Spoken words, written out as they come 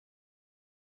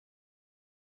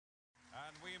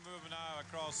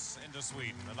across into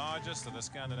Sweden, the largest of the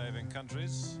Scandinavian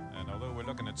countries. And although we're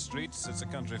looking at streets, it's a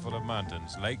country full of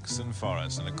mountains, lakes and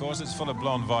forests. And of course, it's full of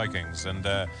blonde Vikings. And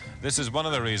this is one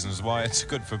of the reasons why it's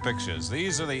good for pictures.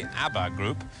 These are the ABBA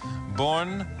group, born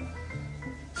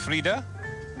Frida,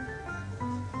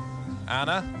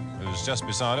 Anna, who's just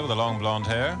beside her with the long blonde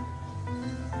hair,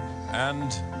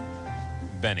 and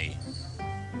Benny.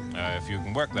 If you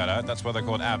can work that out, that's why they're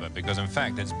called ABBA, because in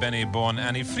fact it's Benny born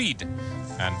Annie Fried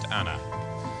and Anna.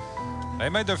 They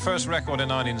made their first record in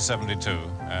 1972,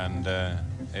 and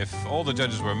if all the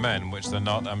judges were men, which they're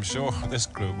not, I'm sure this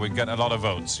group would get a lot of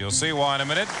votes. You'll see why in a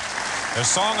minute. Their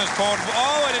song is called,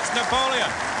 oh, and it's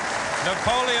Napoleon.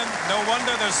 Napoleon, no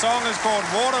wonder their song is called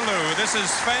Waterloo. This is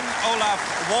Sven Olaf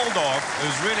Waldorf,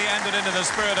 who's really entered into the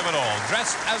spirit of it all,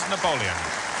 dressed as Napoleon,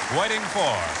 waiting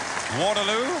for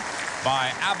Waterloo by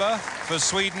ABBA for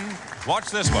Sweden. Watch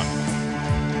this one.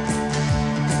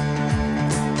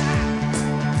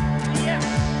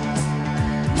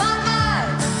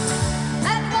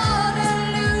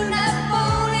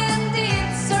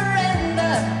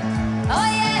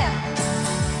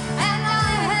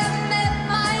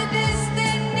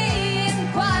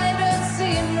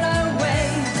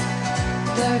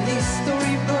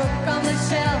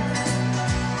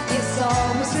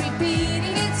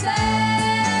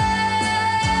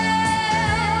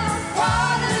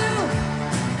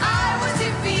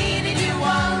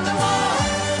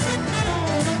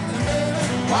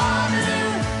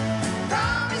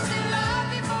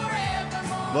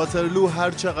 واترلو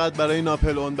هر چقدر برای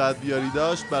ناپلئون بدبیاری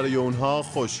داشت، برای اونها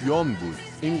خوشیوم بود.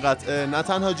 این قطعه نه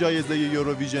تنها جایزه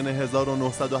یوروویژن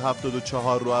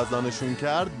 1974 رو از آنشون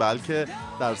کرد، بلکه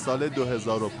در سال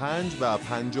 2005 و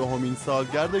 50مین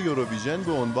سالگرد یوروویژن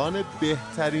به عنوان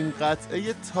بهترین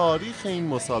قطعه تاریخ این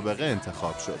مسابقه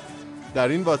انتخاب شد. در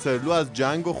این واترلو از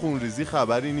جنگ و خونریزی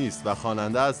خبری نیست و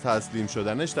خواننده از تسلیم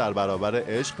شدنش در برابر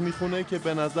عشق میخونه که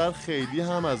به نظر خیلی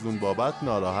هم از اون بابت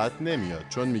ناراحت نمیاد،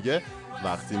 چون میگه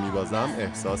وقتی میبازم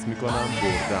احساس میکنم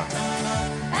بردم.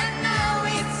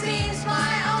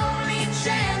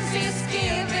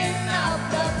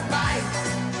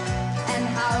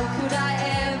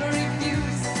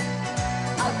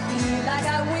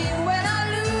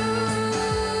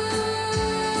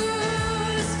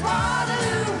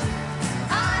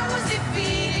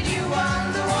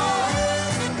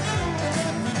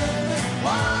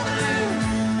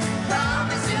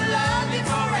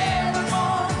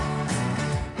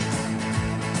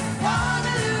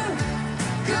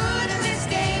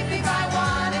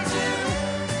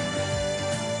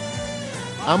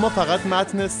 اما فقط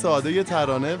متن ساده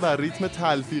ترانه و ریتم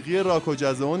تلفیقی راک و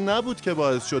جاز اون نبود که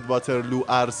باعث شد واترلو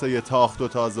عرصه تاخت و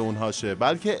تاز اونها شه،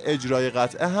 بلکه اجرای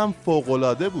قطعه هم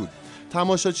فوق‌العاده بود.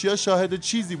 تماشاچی‌ها شاهد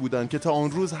چیزی بودن که تا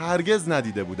اون روز هرگز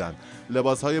ندیده بودن.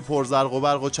 لباس‌های پرزرق و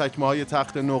برق و چکمه‌های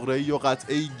تخت نقره‌ای و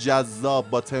قطعه‌ای جذاب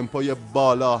با تمپوی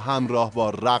بالا همراه با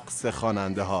رقص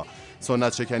خواننده‌ها.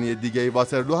 سنت شکنی دیگه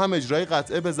واترلو هم اجرای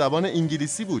قطعه به زبان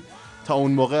انگلیسی بود. تا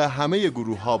اون موقع همه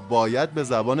گروه‌ها باید به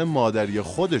زبان مادری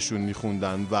خودشون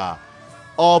میخوندن و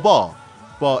آبا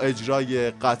با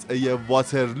اجرای قطعه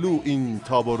واترلو این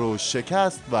تابو رو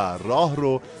شکست و راه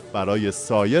رو برای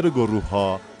سایر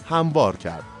گروه‌ها هموار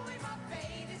کرد.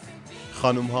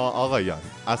 خانم‌ها آقایان،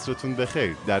 عصرتون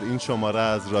بخیر. در این شماره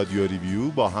از رادیو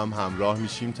ریویو با هم همراه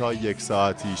میشیم تا 1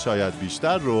 ساعتی شاید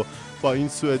بیشتر رو با این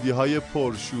سوئدی‌های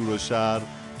پرشور و شر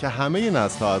که همه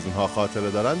نسل‌ها از اونها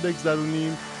خاطره دارن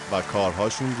بگذرونیم و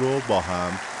کارهاشون رو با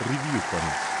هم ریویو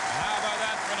کنیم.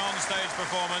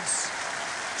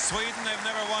 Sweden, they've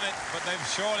never won it, but they've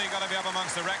surely got to be up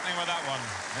amongst the reckoning with that one.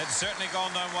 It's certainly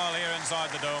gone down well here inside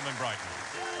the Dome in Brighton.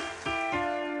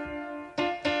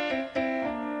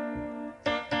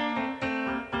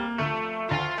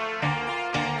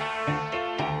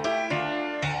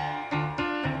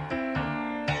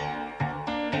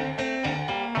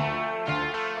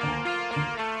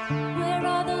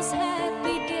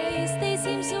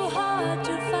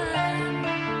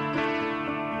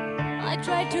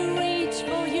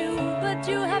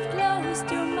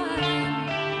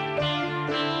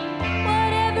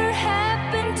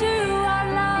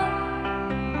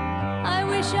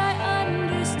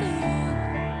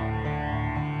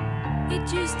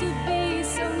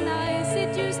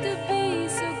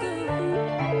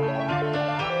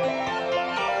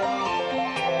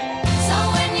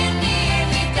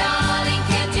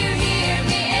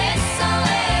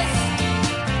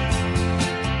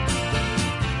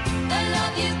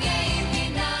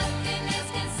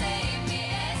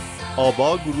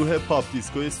 آبا گروه پاپ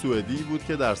دیسکوی سوئدی بود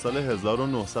که در سال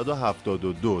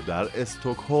 1972 در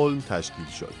استکهلم تشکیل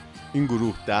شد. این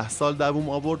گروه 10 سال دوام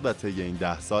آورد و طی این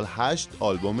 10 سال 8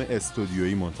 آلبوم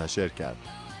استودیویی منتشر کرد.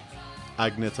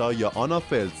 اگنتا یا آنا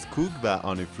فلتسکوگ و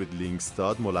آنیفرید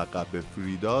لینگستاد ملقب به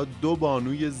فریدا 2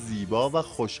 بانوی زیبا و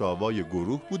خوش‌آوای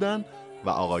گروه بودند و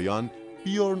آقایان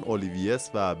بیورن اولیویس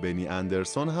و بنی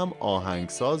اندرسون هم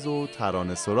آهنگساز و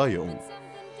ترانه‌سرای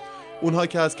اونها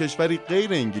که از کشوری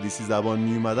غیر انگلیسی زبان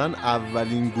می اومدن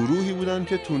اولین گروهی بودن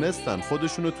که تونستن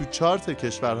خودشونو تو چارت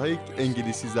کشورهای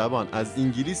انگلیسی زبان از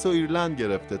انگلیس و ایرلند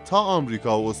گرفته تا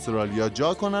آمریکا و استرالیا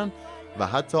جا کنن و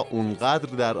حتی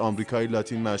اونقدر در آمریکای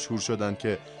لاتین مشهور شدن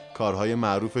که کارهای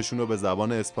معروفشونو به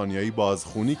زبان اسپانیایی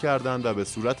بازخوانی کردن و به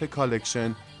صورت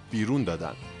کالکشن بیرون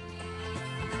دادن.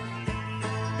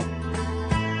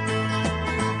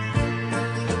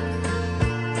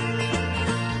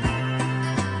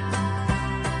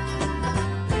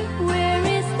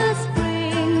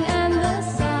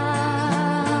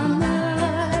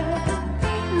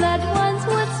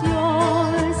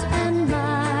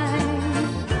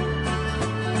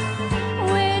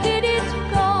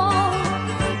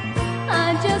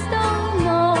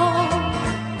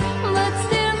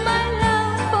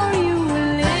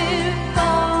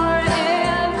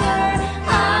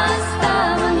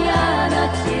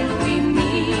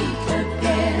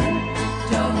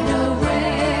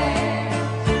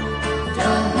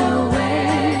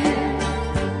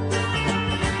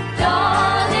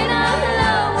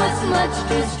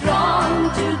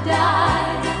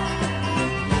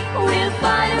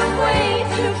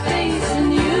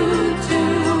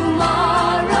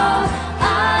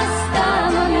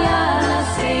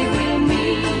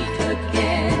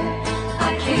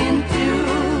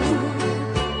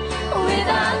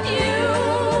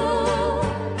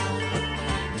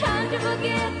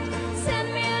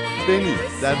 بنی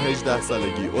در 18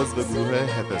 سالگی عضو گروه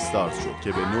هپستارز شد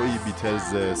که به نوعی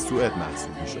بیتلز سوئد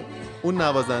محسوب میشد. اون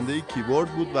نوازنده کیبورد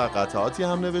بود و قطعاتی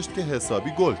هم نوشت که حسابی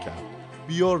گل کرد.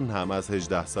 بیورن هم از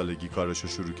 18 سالگی کارشو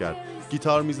شروع کرد.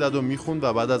 گیتار میزد و میخوند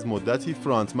و بعد از مدتی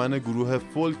فرانتمن گروه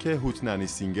فولک هوتننی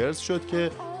سینگرز شد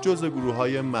که جزو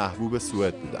گروه‌های محبوب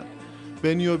سوئد بودن.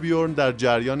 بنی و بیورن در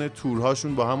جریان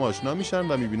تورهاشون با هم آشنا میشن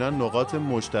و میبینن نقاط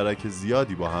مشترک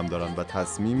زیادی با هم دارن و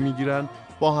تصمیم میگیرن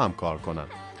با هم کار کنن.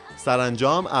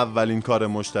 سرانجام اولین کار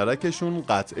مشترکشون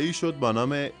قطعه‌ای شد با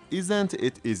نام Isn't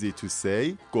It Easy to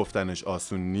Say، گفتنش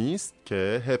آسون نیست،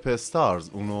 که هپستارز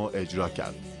اونو اجرا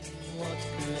کرد.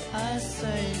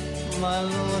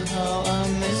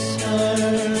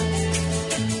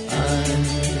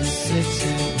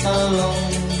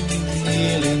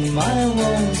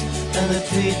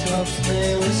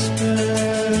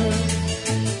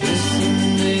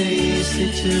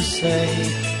 To say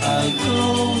I'll go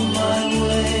my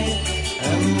way.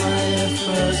 Am I the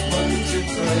first one to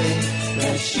pray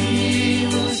that she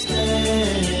will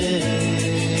stay?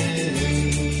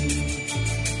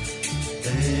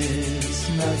 There's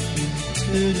nothing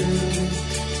to do.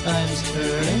 Time's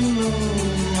turning blue.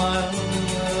 My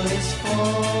world is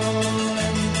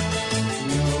falling.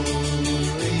 No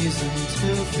reason to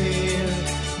fear,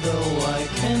 though I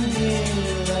can hear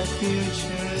that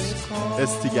future.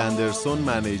 استیگ اندرسون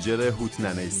منیجر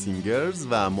هوتننی سینگرز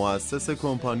و مؤسس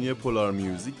کمپانی پولار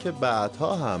میوزیک که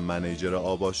بعدها هم منیجر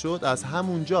آبا شد، از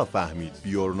همونجا فهمید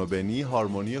بیورن و بنی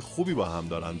هارمونی خوبی با هم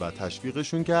دارن و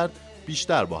تشویقشون کرد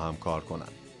بیشتر با هم کار کنن.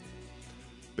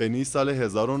 بنی سال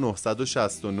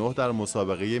 1969 در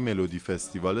مسابقه ملودی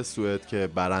فستیوال سوئد که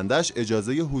برندش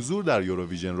اجازه حضور در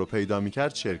یوروویژن رو پیدا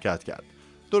می‌کرد شرکت کرد.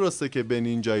 درسته که بنی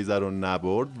این جایزه رو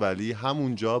نبرد، ولی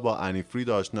همونجا با انیفرید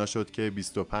آشنا شد که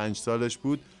 25 سالش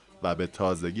بود و به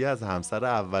تازگی از همسر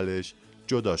اولش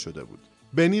جدا شده بود.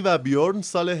 بنی و بیورن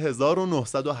سال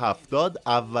 1970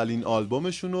 اولین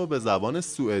آلبومشون رو به زبان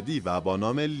سوئدی و با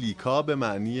نام لیکا به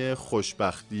معنی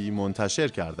خوشبختی منتشر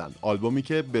کردند. آلبومی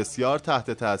که بسیار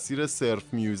تحت تاثیر سرف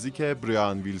میوزیک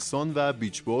بریان ویلسون و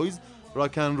بیچ بویز،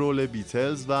 راکن رول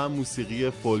بیتلز و موسیقی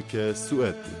فولک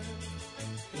سوئد بود.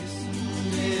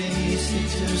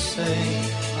 To say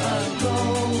I'll go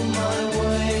my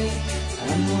way.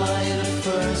 Am I the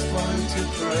first one to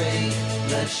pray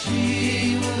that she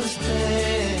will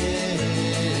stay?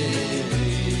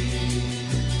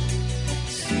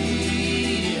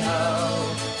 See how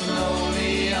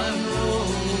lonely I'm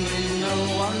roaming. No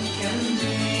one can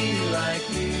be like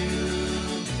you.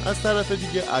 از طرف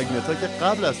دیگه اگنتا که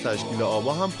قبل از تشکیل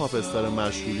آبا هم پاپ استار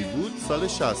مشهوری بود، سال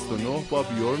 69 با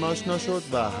بیورن آشنا شد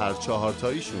و هر 4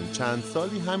 تاییشون چند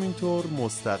سالی همینطور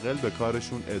مستقل به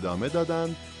کارشون ادامه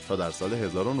دادن تا در سال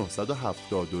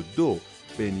 1972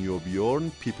 بنی و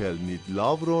بیورن پیپل نید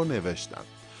لاو رو نوشتن.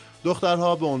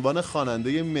 دخترها به عنوان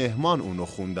خواننده مهمان اونو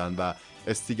خوندن و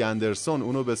استیگ اندرسون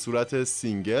اونو به صورت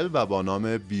سینگل و با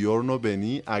نام بیورن و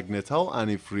بنی، اگنتا و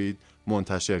انیفرید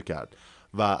منتشر کرد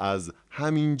و از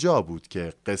همینجا بود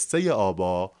که قصه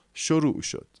آبا شروع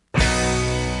شد.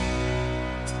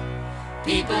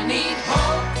 People need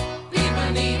hope, people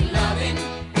need loving,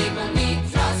 people need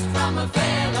trust from a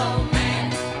fellow man.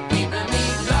 People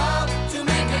need love to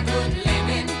make a good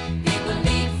living, people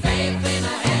need faith in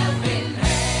a helping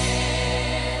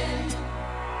hand.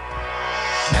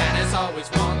 Man has always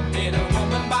wanted a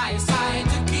woman by his side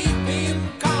to keep him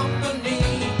company.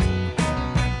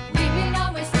 Women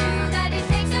always knew that it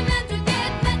takes a man to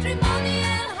get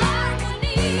matrimonial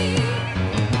harmony.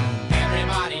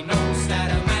 Everybody knows that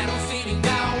a man who's feeling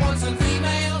down wants some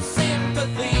female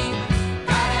sympathy.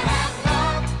 Gotta have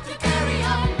love to carry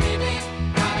on living.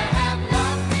 Gotta have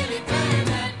love really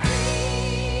permanently.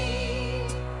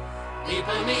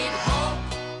 People need hope,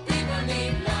 people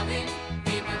need loving,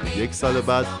 people need. یک سال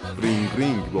بعد رینگ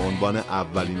رینگ به عنوان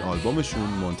اولین آلبومشون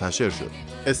منتشر شد.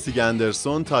 استیگ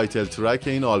اندرسون تایتل ترک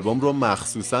این آلبوم رو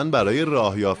مخصوصاً برای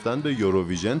راه یافتن به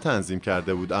یوروویژن تنظیم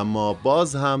کرده بود، اما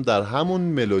باز هم در همون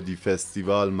ملودی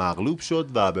فستیوال مغلوب شد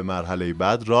و به مرحله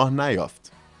بعد راه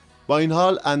نیافت. با این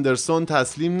حال اندرسون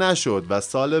تسلیم نشد و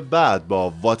سال بعد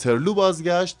با واترلو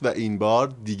بازگشت و این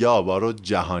بار دیگه آبا رو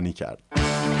جهانی کرد.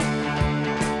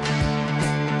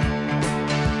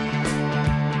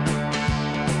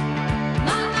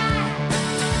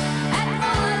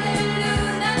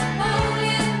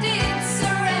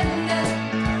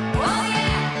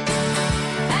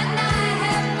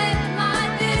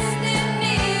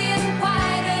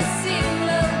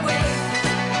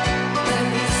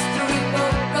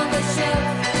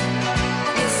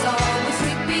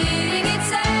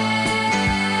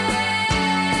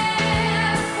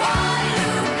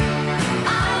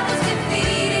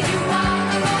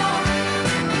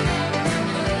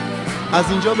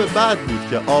 از اینجا به بعد بود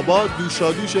که آبا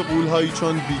دوشادوش قولهایی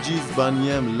چون بیجیز،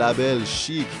 بانیم، لبل،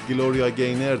 شیک، گلوریا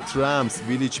گینر، ترامپس،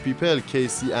 ویلیج پیپل،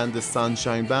 کیسی اند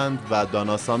سانشاین بند و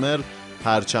دانا سامر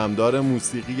پرچمدار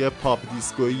موسیقی پاپ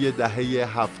دیسکویی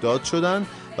دهه 70 شدند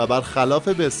و برخلاف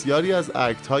بسیاری از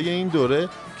اکت‌های این دوره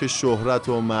که شهرت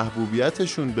و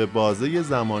محبوبیتشون به بازه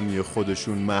زمانی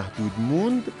خودشون محدود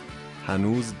موند،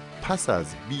 هنوز پس از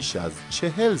بیش از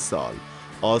 40 سال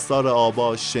آثار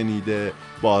آبا شنیده،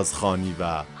 بازخوانی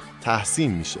و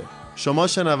تحسین میشه. شما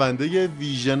شنونده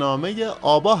ویژه‌نامه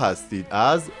آبا هستید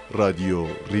از رادیو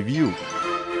ریویو.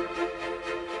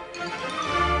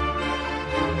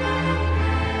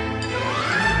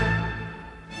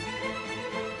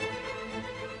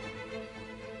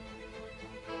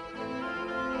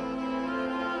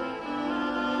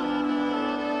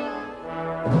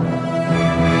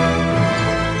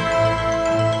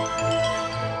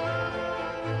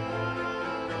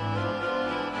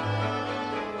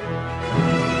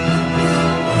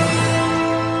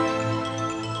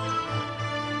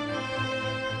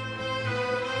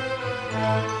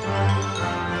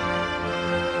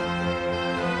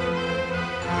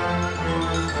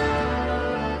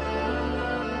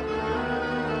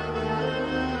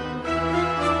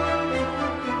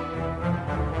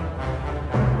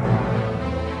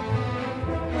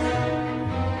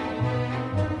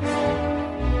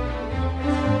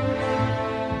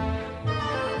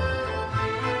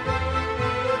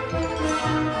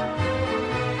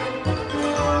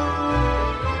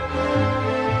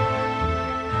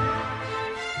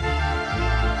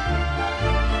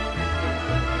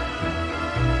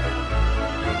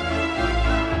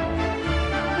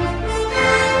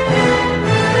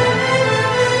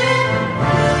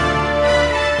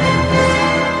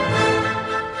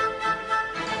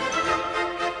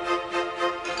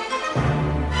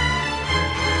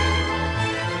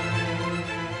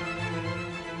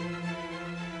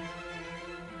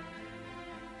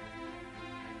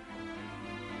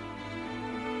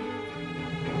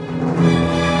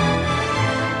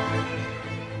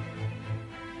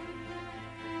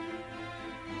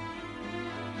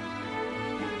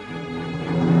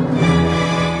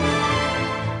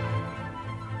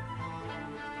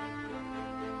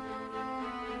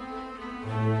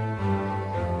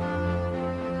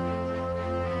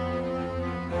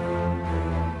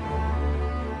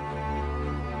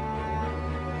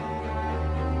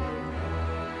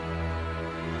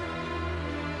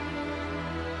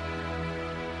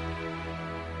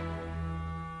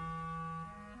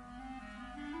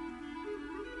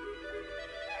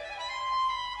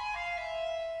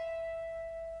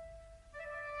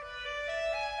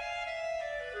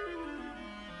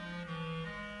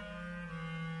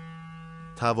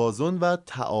 توازن و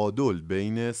تعادل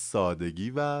بین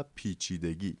سادگی و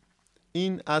پیچیدگی.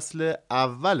 این اصل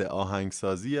اول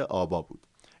آهنگسازی آبا بود.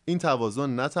 این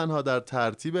توازن نه تنها در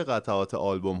ترتیب قطعات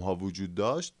آلبوم ها وجود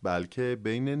داشت، بلکه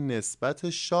بین نسبت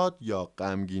شاد یا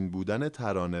غمگین بودن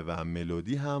ترانه و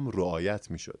ملودی هم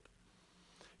رعایت می شد.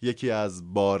 یکی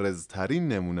از بارزترین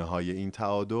نمونه های این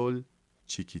تعادل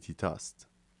چیکیتیتاست.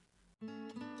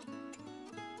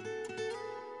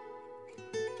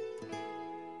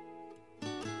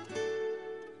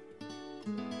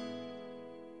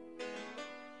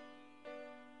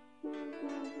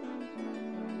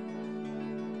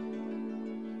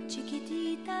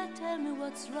 Chiquitita, tell me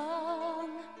what's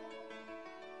wrong.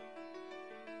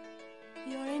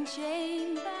 You're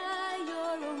enchained by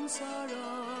your own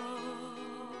sorrow.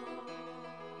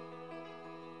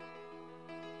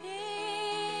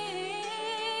 In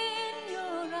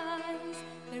your eyes,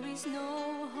 there is no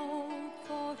hope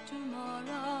for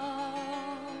tomorrow.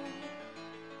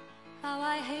 How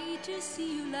I hate to see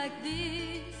you like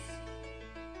this.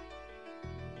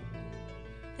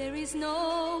 There is no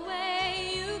way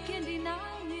you can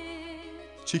deny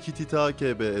it. چیکیتیتا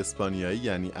که به اسپانیایی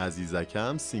یعنی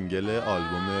عزیزکم سینگل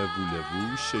آلبوم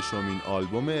وولوو، ششمین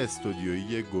آلبوم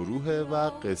استودیویی گروه و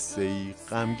قصه‌ای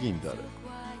غمگین داره.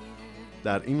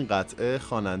 در این قطعه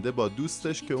خواننده با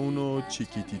دوستش که اونو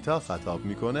چیکیتیتا خطاب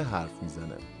میکنه حرف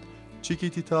میزنه.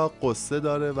 چیکیتیتا قصه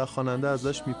داره و خواننده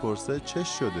ازش میپرسه چه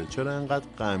شده؟ چرا انقدر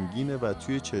غمگینه و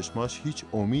توی چشماش هیچ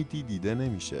امیدی دیده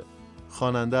نمیشه؟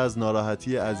 خواننده از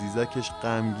ناراحتی عزیزکش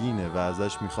غمگینه و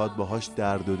ازش میخواد باهاش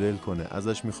درد و دل کنه،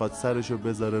 ازش میخواد سرشو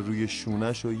بذاره روی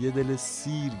شونش و یه دل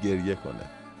سیر گریه کنه.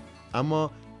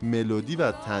 اما ملودی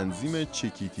و تنظیم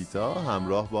چیکیتیتا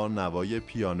همراه با نوای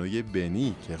پیانوی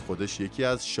بنی که خودش یکی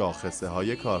از شاخصه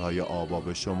های کارهای آبا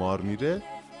به شمار میره،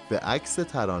 به عکس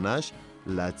ترانش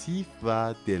لطیف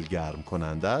و دلگرم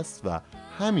کننده است و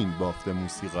همین بافت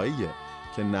موسیقاییه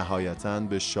که نهایتاً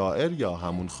به شاعر یا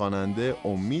همون خواننده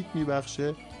امید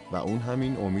میبخشه و اون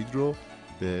همین امید رو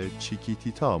به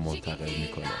چیکیتیتا منتقل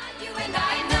میکنه.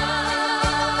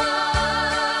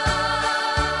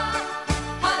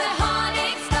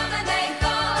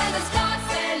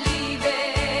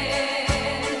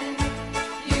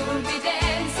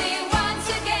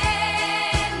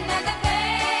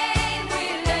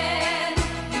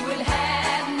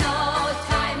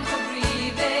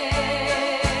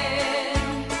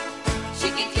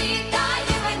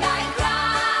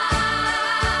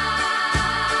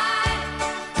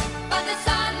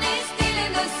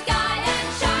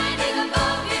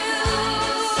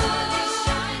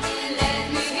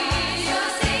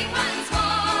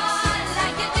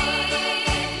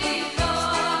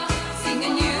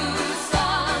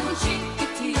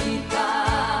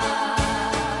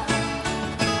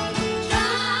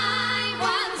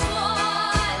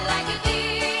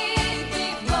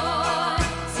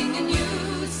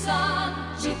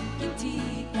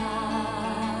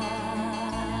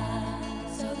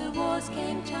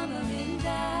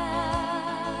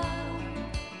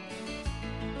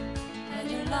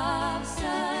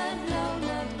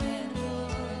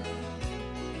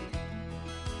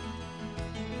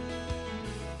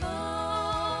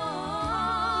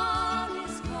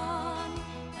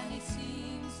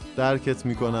 درکت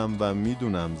میکنم و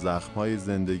میدونم زخمهای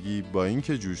زندگی با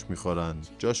اینکه جوش میخورن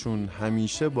جاشون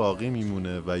همیشه باقی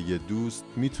میمونه و یه دوست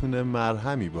میتونه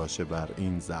مرهمی باشه بر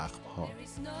این زخمها.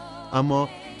 اما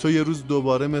تو یه روز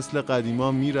دوباره مثل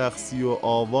قدیما میرقصی و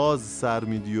آواز سر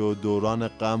میدی و دوران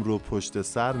غم رو پشت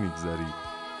سر میگذاری.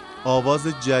 آواز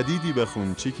جدیدی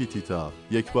بخون چیکیتیتا،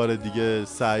 یک بار دیگه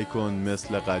سعی کن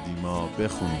مثل قدیما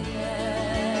بخونی.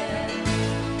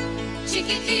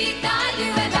 Chiquitita,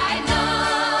 you and I know.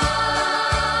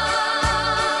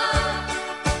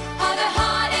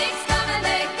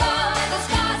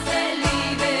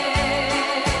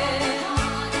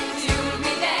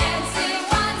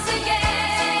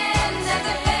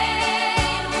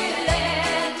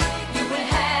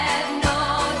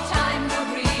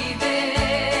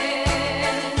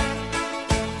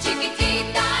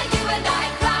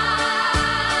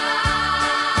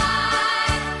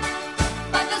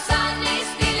 But the sun is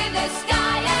still in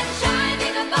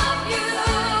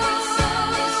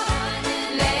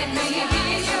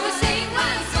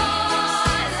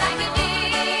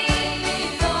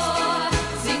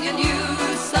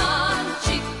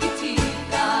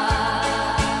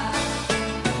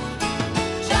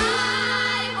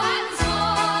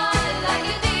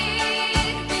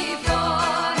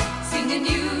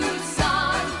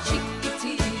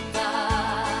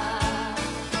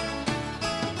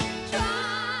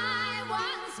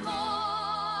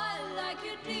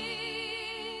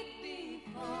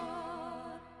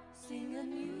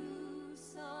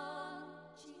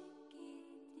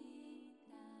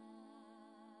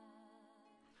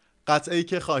قطعه‌ای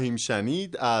که خواهیم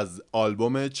شنید از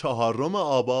آلبوم 4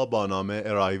 آبا با نام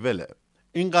ارایوله.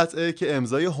 این قطعه که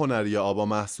امضای هنری آبا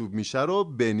محسوب میشه رو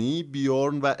بنی،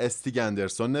 بیورن و استیگ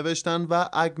اندرسون نوشتن و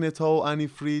اگنتا و انی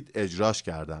فرید اجراش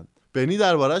کردن. بنی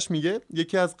دربارش میگه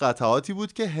یکی از قطعاتی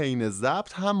بود که حین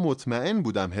ضبط هم مطمئن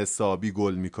بودم حسابی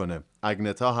گل میکنه.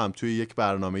 اگنتا هم توی یک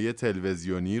برنامه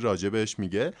تلویزیونی راجبش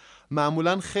میگه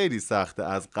معمولا خیلی سخته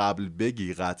از قبل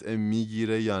بگی قطعه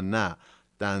میگیره یا نه.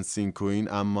 دنسینگ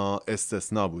کوین اما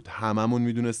استثنا بود، هممون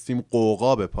میدونستیم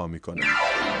قوقا به پا میکنه.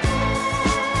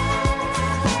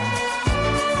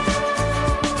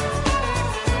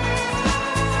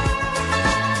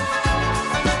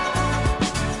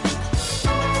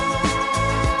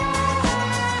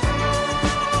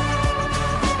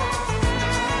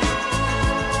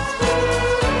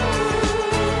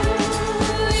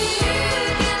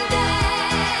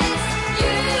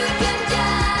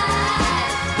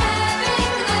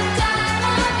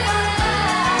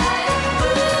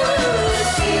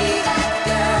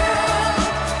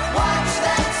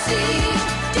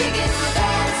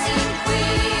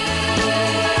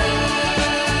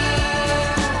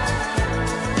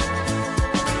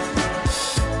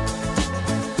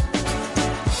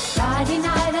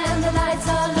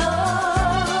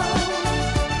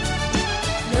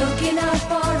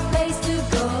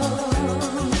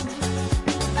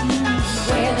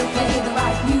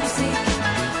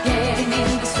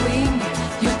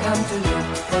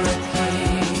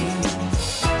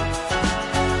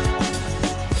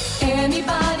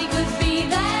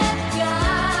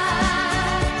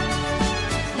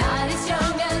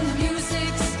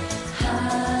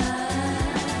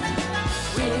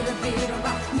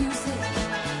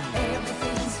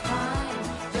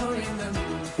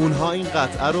 اونها این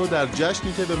قطعه رو در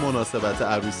جشنی که به مناسبت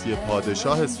عروسی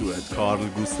پادشاه سوئد کارل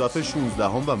گوستاف 16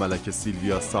 و ملکه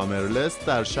سیلویا سامرلس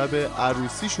در شب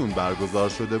عروسیشون برگزار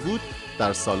شده بود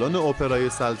در سالن اپرای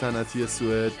سلطنتی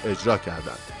سوئد اجرا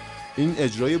کردند. این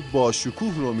اجرای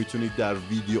باشکوه رو میتونید در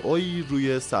ویدیویی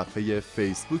روی صفحه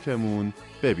فیسبوکمون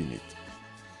ببینید.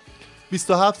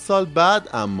 27 سال بعد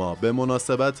اما به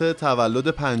مناسبت تولد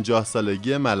 50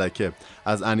 سالگی ملکه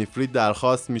از انی فرید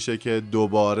درخواست میشه که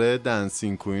دوباره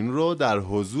دنسینگ کوین رو در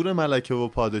حضور ملکه و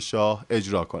پادشاه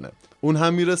اجرا کنه. اون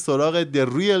هم میره سراغ The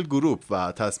Real Group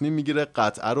و تصمیم میگیره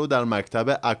قطعه رو در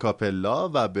مکتب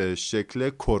اکاپلا و به شکل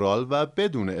کورال و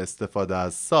بدون استفاده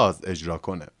از ساز اجرا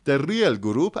کنه. The Real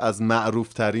Group از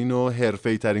معروفترین و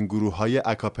حرفه‌ای‌ترین گروه‌های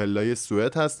اکاپلای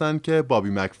سوئد هستن که بابی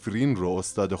مکفرین رو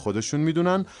استاد خودشون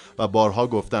میدونن و بارها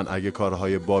گفتن اگه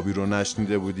کارهای بابی رو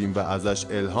نشنیده بودیم و ازش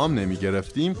الهام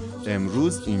نمیگرفتیم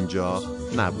امروز اینجا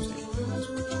نبودیم.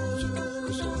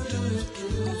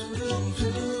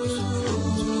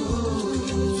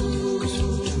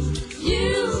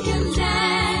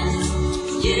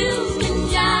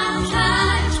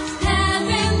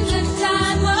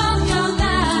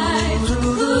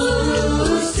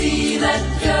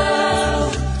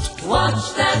 Watch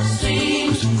that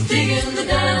scene, digging the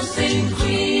dancing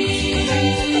queen.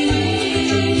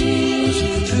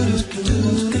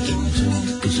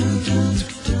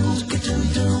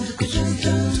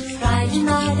 Friday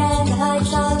night and the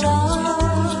lights are low,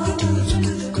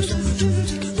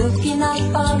 looking out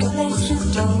for a place to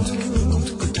go,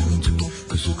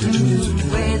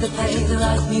 where they play the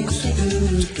right music,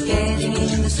 getting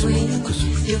in the swing.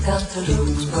 You come to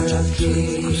look for a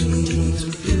king.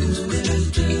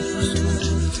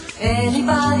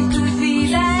 Anybody could be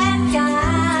that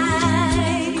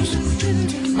guy.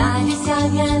 Night is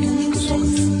young and the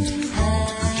music's high.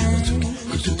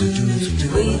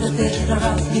 With a bit of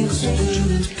rock music,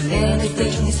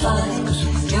 anything is fine.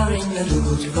 You're in the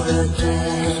mood for a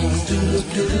drink.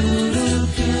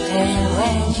 And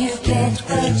when you get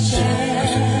the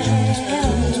chance,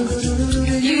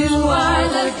 you are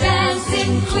the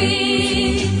dancing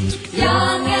queen,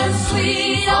 young and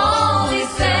sweet, only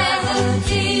 17.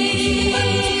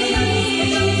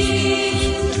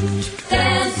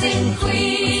 Dancing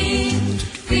queen,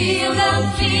 feel the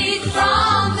beat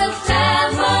from the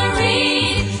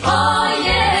tambourine. Oh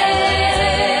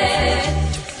yeah,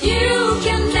 you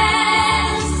can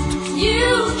dance, you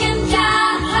can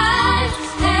dance,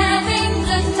 having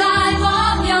the time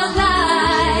of your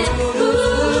life.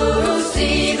 Ooh,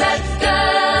 see that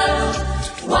girl,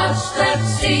 watch that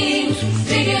scene,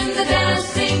 digging the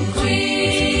dancing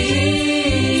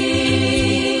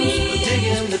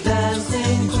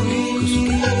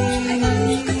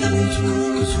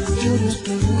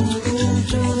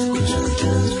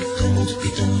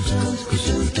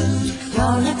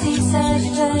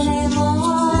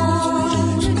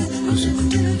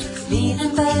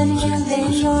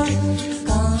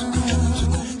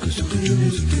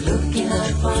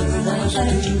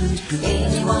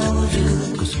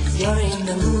you're in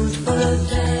the mood for a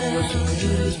dance.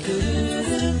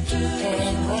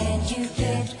 And when you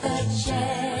get a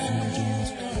chance,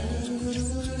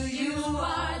 You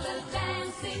are the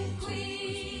dancing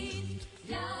queen,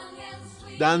 young and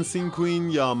sweet. دنسینگ کوین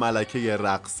یا ملکه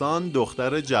رقصان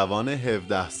دختر جوان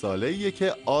 17 ساله‌ایه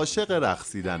که عاشق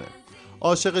رقصیدنه.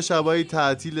 عاشق شبای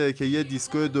تعطیله که یه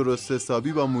دیسکو درست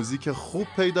حسابی با موزیک خوب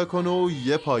پیدا کنه و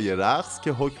یه پای رقص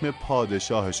که حکم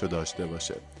پادشاهشو داشته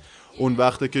باشه. اون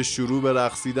وقته که شروع به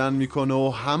رقصیدن میکنه و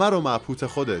همه رو مبهوت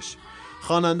خودش.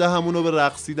 خواننده همونو به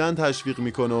رقصیدن تشویق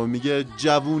میکنه و میگه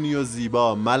جوونی و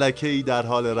زیبا، ملکه‌ای در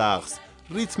حال رقص،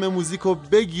 ریتم موزیکو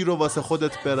بگیر و واسه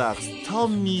خودت برقص تا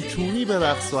میتونی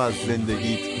برقص و از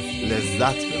زندگیت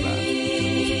لذت ببر.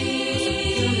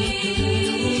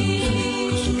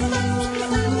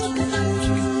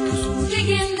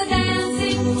 Digging the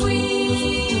dancing queen.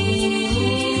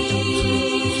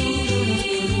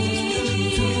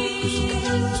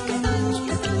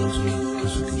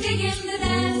 Digging the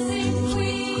dancing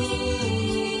queen.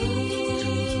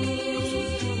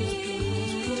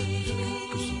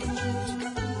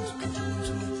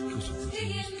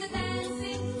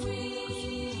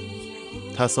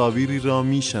 تصاویری را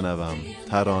میشنوم،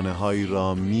 ترانه‌هایی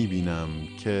را میبینم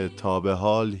که تا به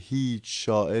حال هیچ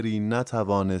شاعری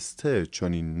نتوانسته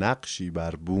چنین نقشی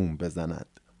بر بوم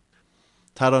بزند.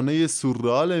 ترانه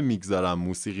سورئال میگذارم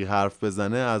موسیقی حرف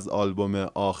بزنه از آلبوم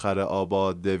آخر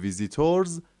آبا د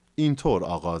ویزیتورز اینطور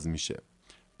آغاز میشه.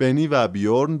 بنی و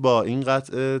بیورن با این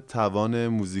قطعه توان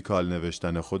موزیکال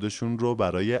نوشتن خودشون رو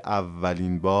برای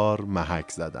اولین بار محک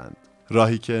زدند.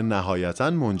 راهی که نهایتاً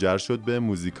منجر شد به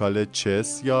موزیکال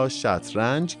چس یا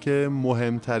شطرنج که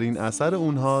مهمترین اثر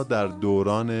اونها در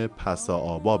دوران پسا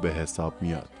آبا به حساب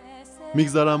میاد.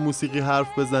 میگذارم موسیقی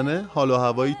حرف بزنه حال و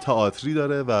هوایی تئاتری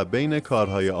داره و بین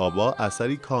کارهای آبا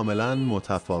اثری کاملاً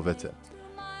متفاوته.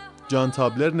 جان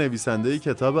تابلر نویسنده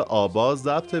کتاب آبا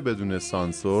ضبط بدون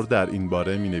سانسور در این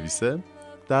باره می نویسه: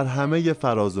 در همه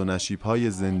فراز و نشیب‌های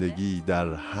زندگی،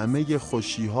 در همه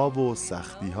خوشی‌ها و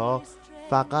سختی‌ها،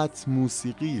 فقط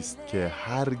موسیقی است که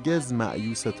هرگز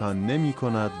مأیوستان نمی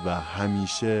کند و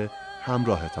همیشه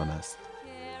همراهتان است.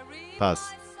 پس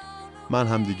من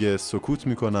هم دیگه سکوت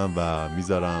می کنم و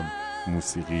میذارم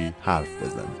موسیقی حرف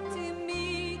بزنه.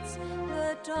 Meets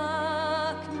the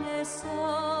darkness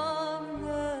of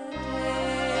the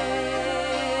day,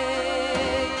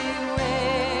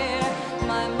 where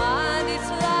my mind is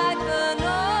like an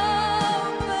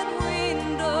open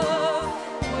window,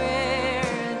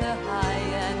 where the high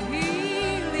and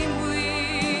healing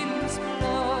winds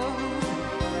blow.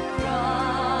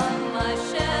 From my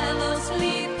shallow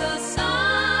sleep the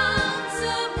sounds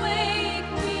awake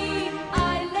me.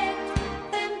 I let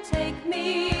them take me.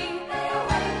 They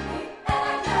awake me,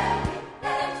 and let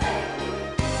them take me.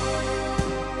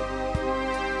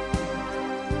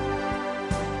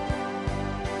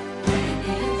 Let it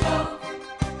be a joke,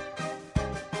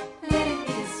 let it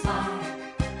be a smile,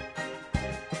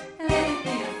 let it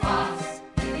be a fuss.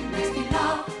 If it makes me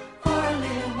laugh for a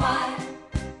little while,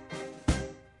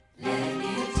 let it be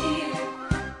a tear,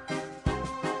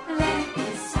 let it be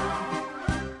a sigh,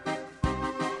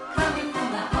 coming from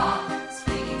the heart,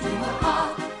 speaking to my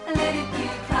heart, let it be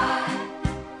a cry.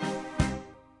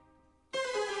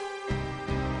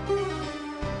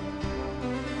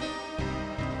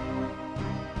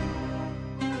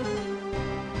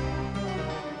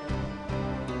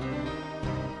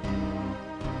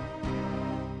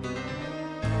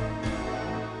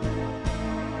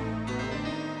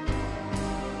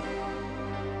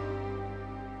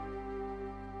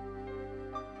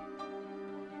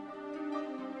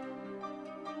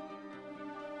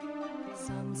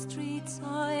 Some streets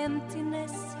are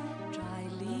emptiness, dry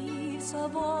leaves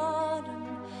of autumn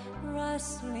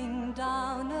rustling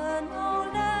down an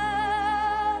old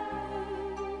alley.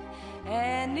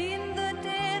 And in the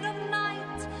dead of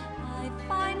night, I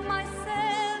find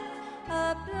myself a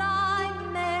blind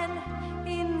man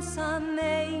in some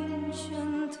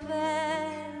ancient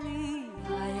valley.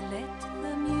 I let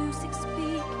the music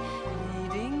speak,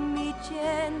 leading me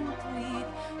gently,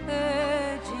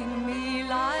 urging me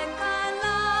like a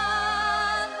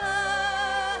lover,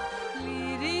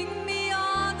 leading me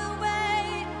all the way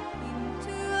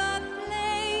into a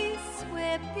place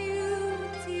where beauty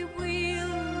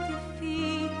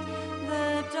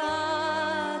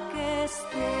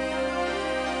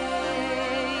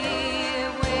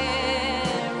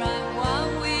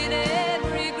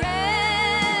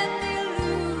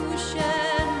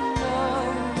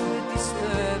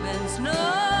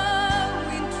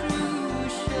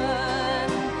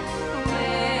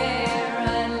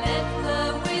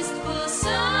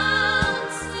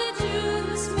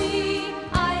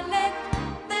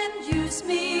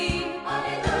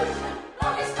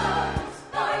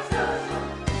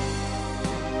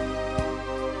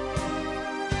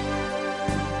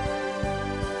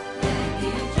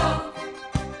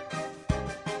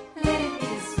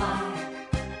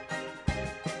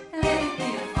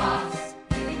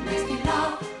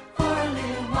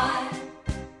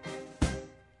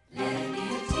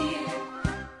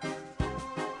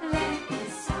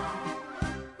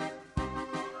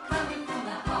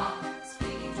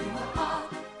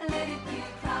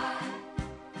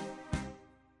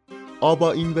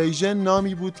آبا اینویژن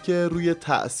نامی بود که روی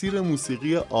تأثیر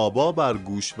موسیقی آبا بر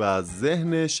گوش و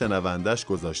ذهن شنوندش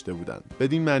گذاشته بودند.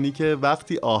 بدین معنی که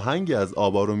وقتی آهنگی از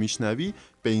آبا رو میشنوی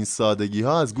به این سادگی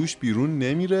ها از گوش بیرون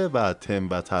نمیره و تم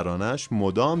و ترانش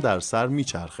مدام در سر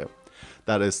میچرخه.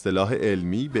 در اصطلاح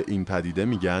علمی به این پدیده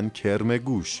میگن کرم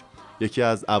گوش. یکی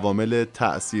از عوامل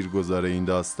تأثیرگذار این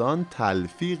داستان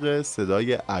تلفیق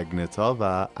صدای اگنتا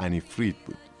و انیفرید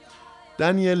بود.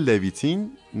 دانیل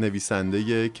لویتین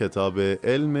نویسنده کتاب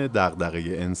علم دغدغه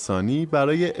انسانی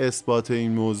برای اثبات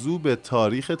این موضوع به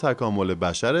تاریخ تکامل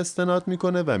بشر استناد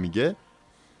میکنه و میگه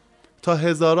تا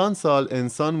هزاران سال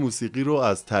انسان موسیقی رو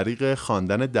از طریق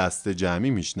خواندن دست جمعی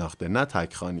میشناخته، نه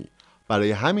تکخوانی.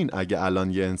 برای همین اگه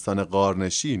الان یه انسان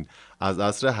غارنشین از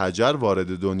عصر حجر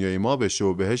وارد دنیای ما بشه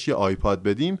و بهش یه آیپاد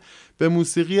بدیم، به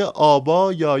موسیقی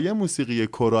آبا یا یه موسیقی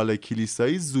کورال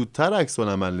کلیسایی زودتر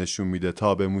عکس‌العمل نشون میده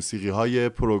تا به موسیقی‌های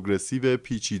پروگرسیو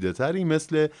پیچیده‌تری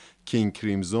مثل کینگ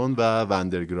کریمزون و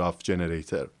وندرگراف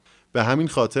جنریتور. به همین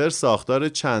خاطر ساختار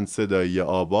چند صدایی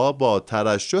آبا با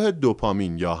ترشح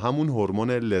دوپامین یا همون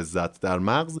هورمون لذت در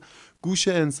مغز گوش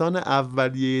انسان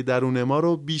اولیه درون ما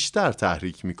رو بیشتر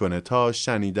تحریک میکنه تا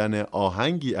شنیدن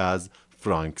آهنگی از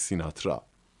فرانک سیناترا.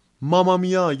 ماما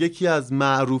میا یکی از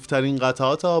معروفترین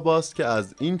قطعات آباست که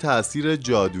از این تأثیر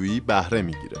جادویی بهره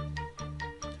میگیره.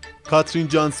 کاترین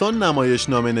جانسون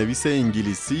نمایشنامه نویس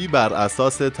انگلیسی بر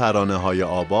اساس ترانه‌های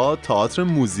آبا تئاتر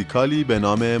موزیکالی به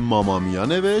نام ماما میا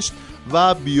نوشت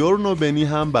و بیورن و بنی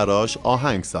هم براش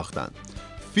آهنگ ساختند.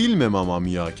 فیلم ماما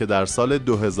میا که در سال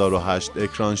 2008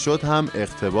 اکران شد هم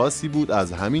اقتباسی بود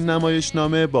از همین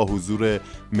نمایشنامه با حضور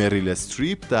مریل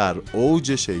استریپ در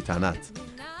اوج شیطنت.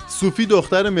 صوفی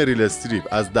دختر مریل استریپ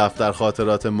از دفتر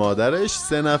خاطرات مادرش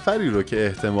 3 نفری رو که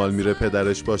احتمال میره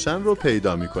پدرش باشن رو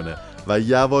پیدا میکنه و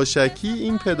یواشکی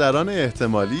این پدران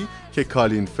احتمالی که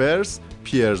کالین فرس،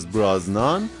 پیرز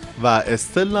برازنان و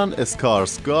استلان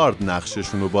اسکارسگارد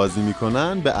نقششون رو بازی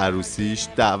میکنن به عروسیش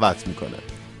دعوت میکنه.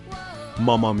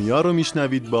 ماما میا رو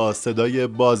میشنوید با صدای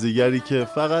بازیگری که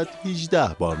فقط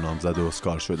 18 بار نامزد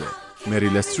اسکار شده،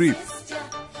 مریل استریپ.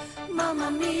 Mamma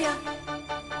mia,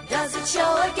 does it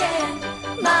show again?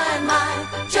 My,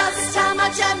 just how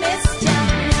much I missed you.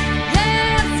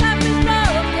 Yes, I've been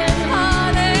broken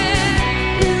hearted.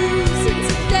 Blue since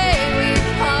the day we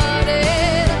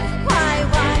parted. Why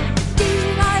did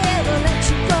I ever let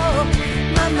you go?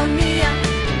 Mamma mia,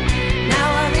 now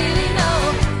I really know.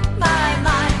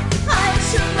 My, I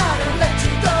should not have let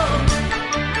you go.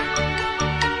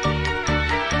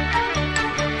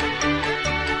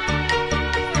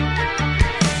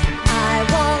 I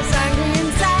was angry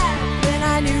and sad when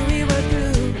I knew we were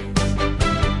through.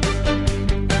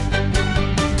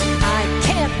 I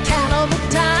can't count all the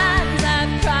times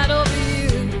I've cried over you.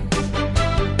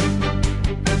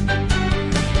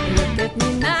 Look at me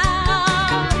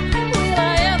now, will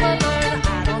I ever learn?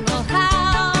 I don't know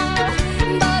how,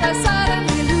 but I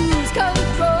suddenly lose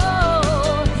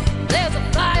control. There's a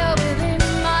fire within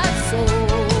my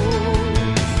soul.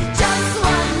 Just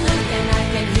one look and I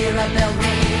can hear a bell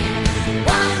ring.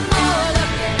 One more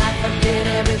look and I forget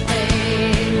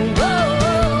everything. Whoa,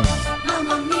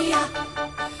 Mamma mia,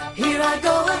 here I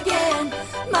go again.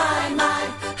 My,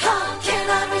 how can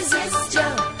I resist you?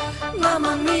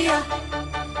 Mamma mia,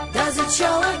 does it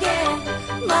show again?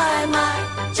 My,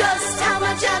 just how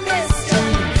much I missed you.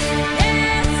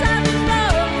 Yes, I've been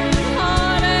broken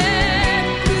hearted.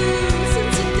 Blue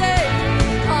since the day we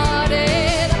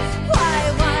parted. Why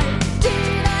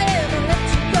did I ever let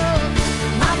you go?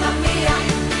 Mamma mia,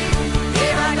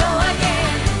 here I go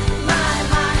again. My,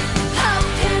 how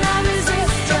can I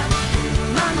resist you?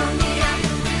 Mamma mia,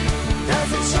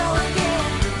 does it show again?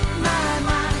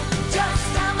 My, just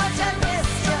how much I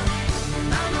missed you.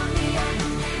 Mamma mia,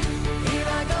 here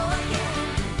I go again.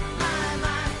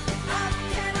 My, how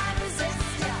can I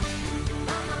resist you?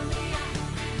 Mamma mia,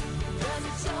 does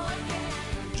it show again?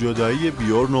 جدایی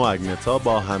بیورن و اگنتا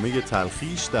با همه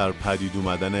تلخیش در پدید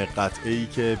اومدن قطعه‌ای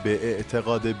که به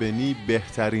اعتقاد بنی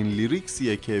بهترین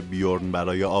لیریکسیه که بیورن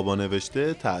برای آبا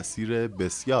نوشته تأثیر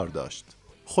بسیار داشت.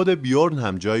 خود بیورن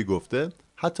هم جایی گفته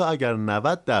حتی اگر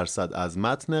 90% از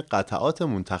متن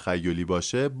قطعاتمون تخیلی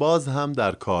باشه، باز هم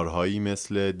در کارهایی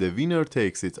مثل The Winner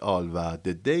Takes It All و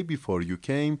The Day Before You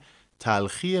Came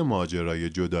تلخی ماجرای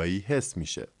جدایی حس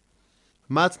میشه.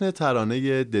 متن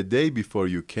ترانه The Day Before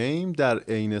You Came در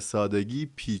عین سادگی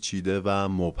پیچیده و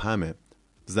مبهمه.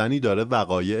 زنی داره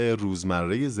وقایع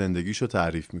روزمره زندگیشو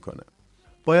تعریف میکنه.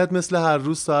 باید مثل هر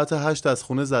روز ساعت 8 از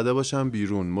خونه زده باشم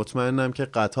بیرون. مطمئنم که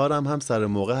قطارم هم سر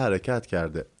موقع حرکت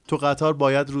کرده. تو قطار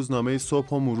باید روزنامه صبح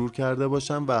رو مرور کرده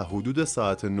باشم و حدود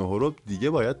ساعت 9 دیگه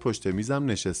باید پشت میزم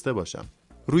نشسته باشم.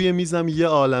 روی میزم یه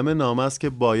عالمه نامه است که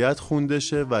باید خونده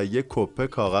شه و یه کپه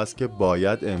کاغذ که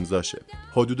باید امضا شه.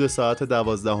 حدود ساعت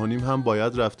 12:30 هم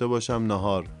باید رفته باشم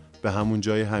نهار به همون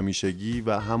جای همیشگی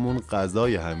و همون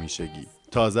غذای همیشگی.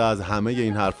 تازه از همه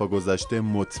این حرفا گذشته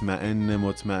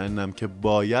مطمئنم که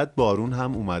باید بارون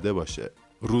هم اومده باشه،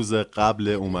 روز قبل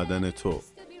اومدن تو.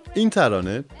 این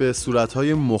ترانه به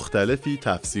صورتهای مختلفی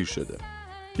تفسیر شده.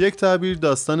 یک تعبیر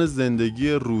داستان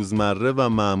زندگی روزمره و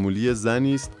معمولی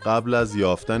زنی است قبل از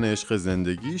یافتن عشق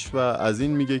زندگیش و از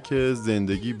این میگه که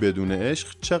زندگی بدون عشق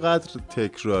چقدر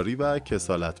تکراری و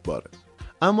کسالت باره.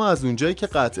 اما از اونجایی که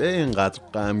قطعه اینقدر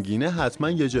غمگینه حتما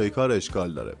یه جای کار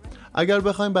اشکال داره. اگر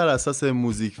بخوایم بر اساس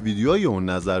موزیک ویدیوی اون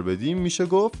نظر بدیم میشه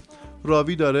گفت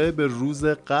راوی داره به روز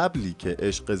قبلی که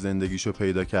عشق زندگیشو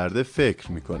پیدا کرده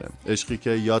فکر میکنه، عشقی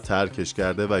که یا ترکش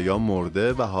کرده و یا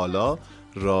مرده و حالا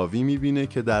راوی میبینه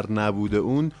که در نبود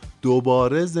اون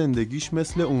دوباره زندگیش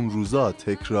مثل اون روزا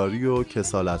تکراری و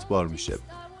کسالتبار میشه.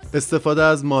 استفاده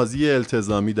از ماضی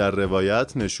التزامی در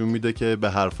روایت نشون میده که به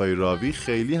حرفای راوی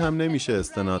خیلی هم نمیشه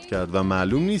استناد کرد و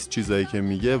معلوم نیست چیزایی که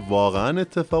میگه واقعا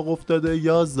اتفاق افتاده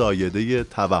یا زایده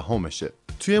توهمشه.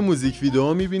 توی موزیک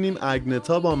ویدیو میبینیم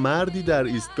اگنتا با مردی در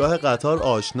ایستگاه قطار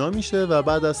آشنا میشه و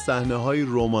بعد از صحنه‌های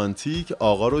رمانتیک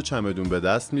آقا رو چمدون به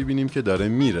دست میبینیم که داره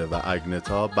میره و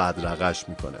اگنتا بدرقش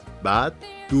میکنه. بعد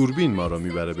دوربین ما رو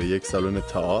میبره به یک سالن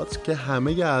تئاتر که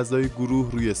همه اعضای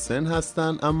گروه روی سن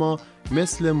هستن اما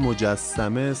مثل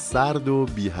مجسمه سرد و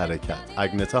بی حرکت.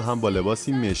 اگنتا هم با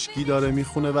لباسی مشکی داره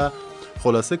میخونه و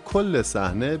خلاصه کل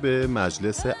صحنه به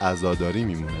مجلس عزاداری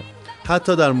میمونه.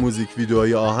 حتی در موزیک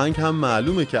ویدیوهای آهنگ هم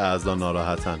معلومه که اعضا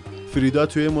ناراحتن. فریدا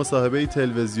توی مصاحبه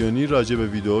تلویزیونی راجع به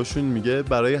ویدیوشون میگه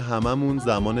برای هممون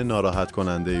زمان ناراحت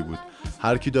کننده ای بود.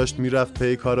 هر کی داشت میرفت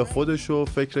پی کار خودش و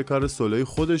فکر کار سولوی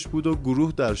خودش بود و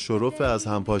گروه در شرف از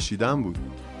هم پاشیدن بود.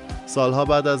 سالها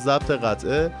بعد از ضبط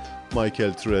قطعه مایکل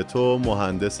تورتو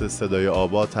مهندس صدای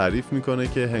آبا تعریف میکنه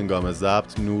که هنگام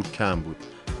ضبط نور کم بود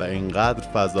و اینقدر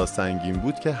فضا سنگین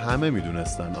بود که همه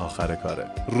میدونستن آخر کاره.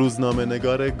 روزنامه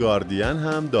نگار گاردین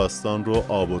هم داستان رو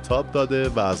آب و تاب داده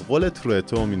و از قول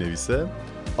تورتو مینویسه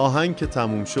آهنگ که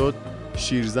تموم شد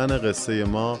شیرزن قصه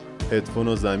ما هدفون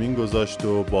و زمین گذاشت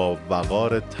و با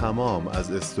وقار تمام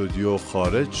از استودیو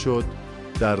خارج شد،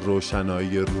 در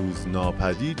روشنایی روز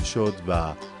ناپدید شد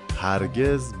و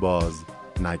هرگز باز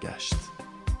نگشت.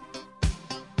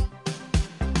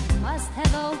 Must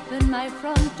have opened my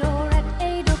front door at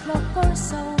 8 o'clock or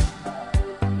so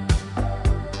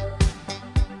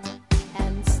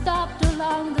and stopped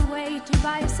along the way to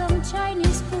buy some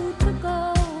Chinese food to go.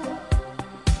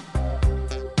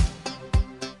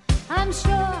 I'm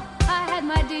sure I had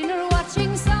my dinner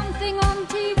watching something on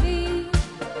TV.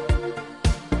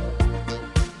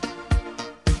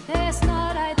 There's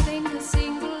not, I think, a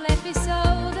single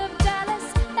episode of Dallas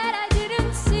that I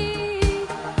didn't see.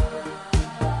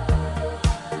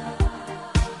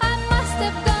 I must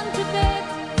have gone to bed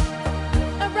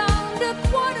around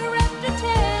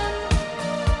 10:15.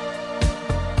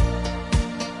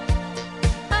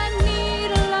 I need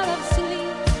a lot of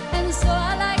sleep, and so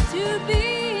I like to be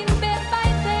in bed by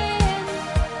then.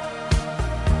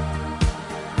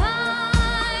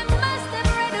 I must have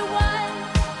read a while,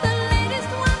 the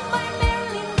latest one by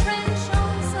Marilyn French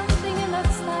on something in that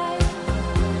style.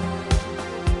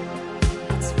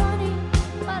 It's funny,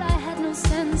 but I had no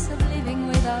sense of living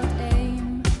without aim.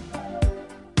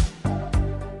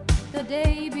 The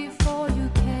day before you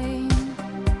came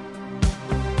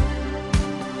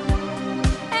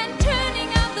and turning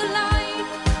out the light,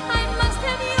 I must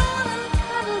have yawned and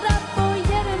cuddled up for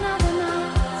yet another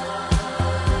night.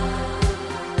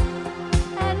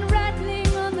 And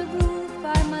rattling on the roof,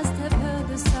 I must have heard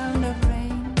the sound of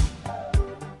rain.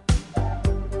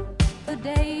 The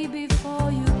day before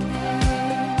you came.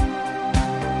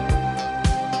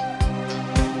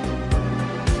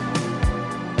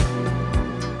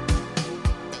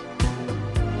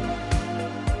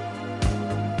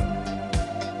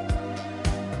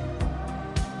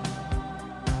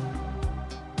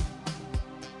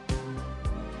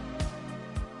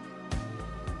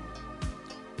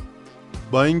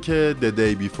 با اینکه The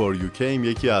Day Before You Came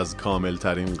یکی از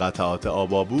کاملترین قطعات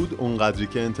آبا بود، اونقدری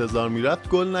که انتظار میرفت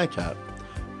گل نکرد.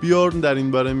 بیورن در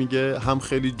این باره میگه هم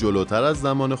خیلی جلوتر از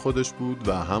زمان خودش بود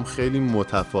و هم خیلی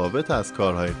متفاوت از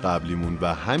کارهای قبلیمون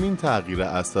و همین تغییر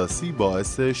اساسی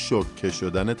باعث شوکه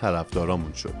شدن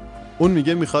طرفدارامون شد. اون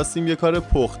میگه میخواستیم یه کار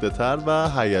پخته تر و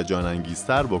هیجان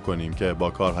انگیزتر بکنیم که با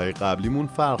کارهای قبلیمون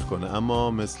فرق کنه،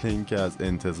 اما مثل اینکه از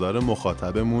انتظار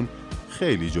مخاطبمون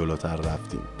خیلی جلوتر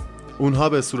رفتیم. اونها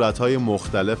به صورتهای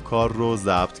مختلف کار رو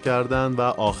ضبط کردن و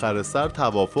آخر سر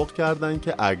توافق کردن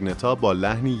که اگنتا با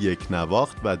لحنی یک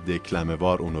نواخت و دکلمه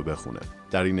وار اونو بخونه.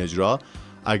 در این اجرا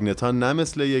اگنتا نه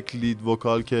مثل یک لید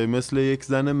وکال که مثل یک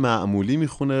زن معمولی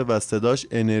میخونه و صداش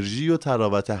انرژی و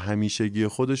تراوت همیشگی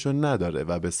خودشو نداره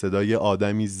و به صدای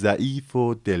آدمی ضعیف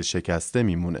و دلشکسته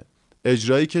میمونه.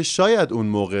 اجرایی که شاید اون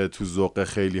موقع تو ذوق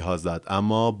خیلی ها زد،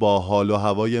 اما با حال و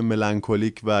هوای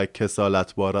ملانکولیک و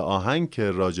کسالتبار آهنگ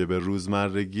که راجب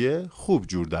روزمرگیه خوب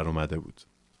جور در اومده بود.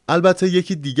 البته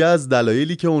یکی دیگه از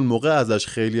دلایلی که اون موقع ازش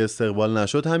خیلی استقبال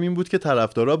نشد همین بود که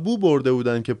طرفدارا بو برده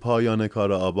بودن که پایان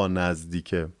کار آبا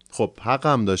نزدیکه. خب حق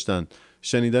هم داشتن.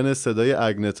 شنیدن صدای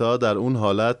اگنتا در اون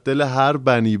حالت دل هر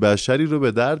بنی بشری رو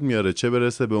به درد میاره، چه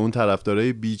برسه به اون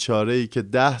طرفدارای بیچاره‌ای که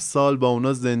 10 سال با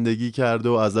اونا زندگی کرده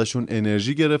و ازشون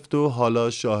انرژی گرفته و حالا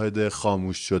شاهد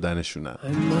خاموش شدنشونن.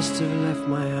 I must have left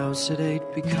my house at 8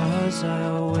 because I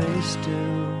always do.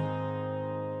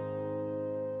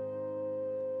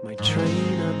 My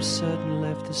train, I'm certain,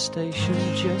 left the station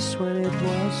just when it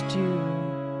was due.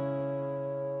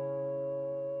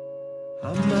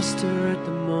 I must have read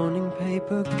the morning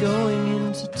paper going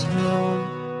into town,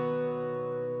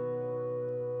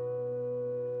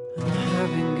 and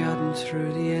having gotten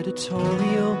through the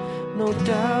editorial, no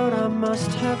doubt I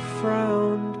must have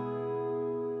frowned.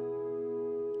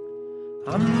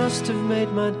 I must have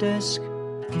made my desk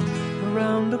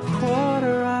around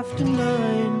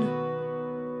 9:15,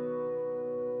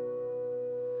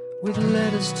 with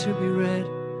letters to be read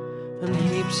and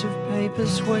heaps of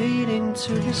papers waiting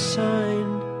to be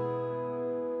signed.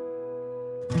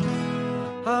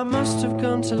 I must have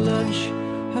gone to lunch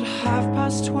at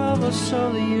 12:30 or so,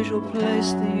 the usual place,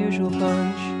 the usual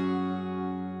bunch.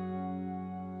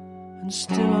 And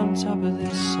still on top of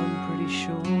this, I'm pretty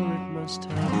sure it must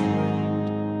have rained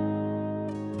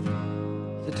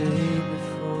the day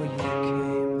before you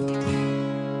came.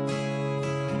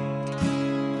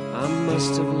 I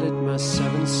must have lit my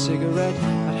 7th cigarette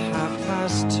at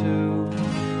 2:30.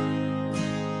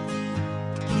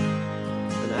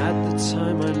 And at the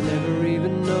time I never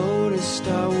even noticed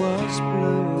I was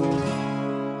blue.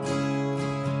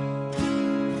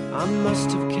 I must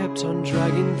have kept on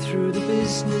dragging through the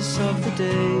business of the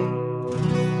day,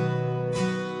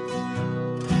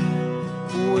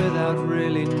 without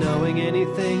really knowing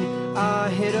anything. I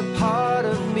hid a part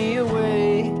of me away.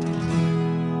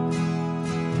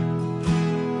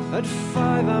 At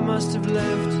 5 I must have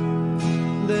left.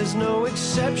 There's no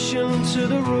exception to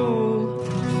the rule.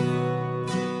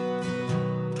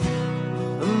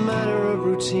 A matter of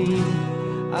routine.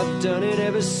 I've done it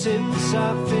ever since I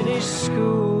finished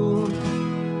school.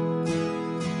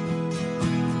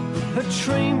 A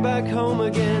train back home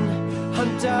again.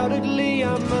 Undoubtedly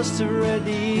I must have read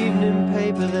the evening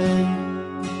paper then.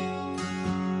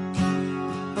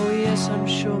 Oh yes, I'm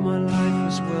sure my life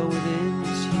was well within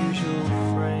its usual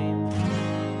frame.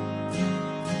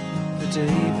 The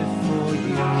day before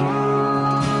you came.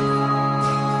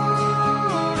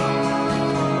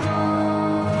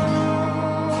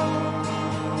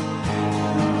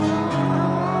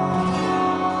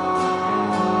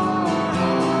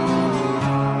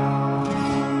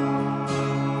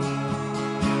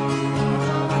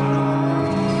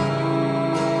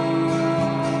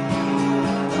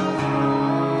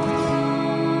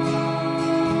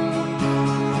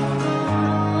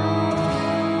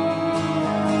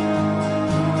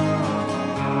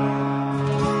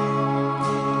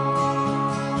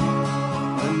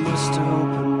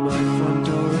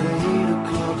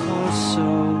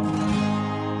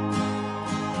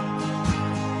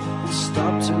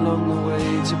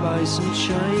 Some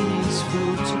Chinese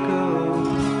food to go.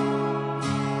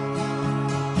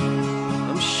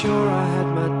 I'm sure I had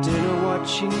my dinner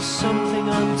watching something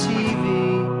on TV.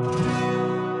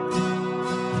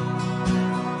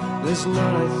 There's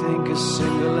not, I think, a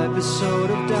single episode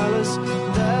of Dallas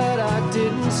that I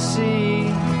didn't see.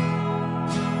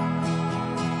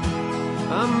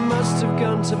 I must have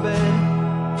gone to bed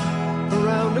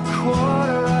around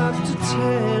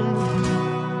 10:15.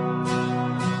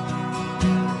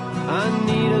 I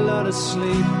need a lot of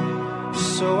sleep,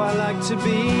 so I like to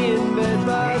be in bed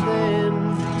by then.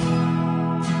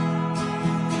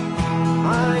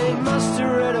 I must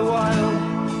have read a while,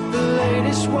 the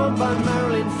latest one by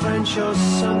Marilyn French or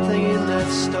something in that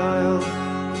style.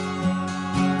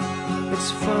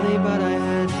 It's funny, but I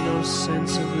had no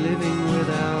sense of living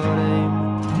without aim.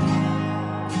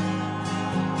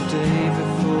 The day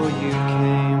before you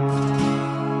came.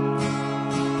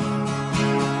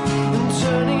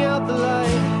 Turning out the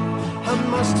light, I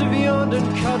must have yawned and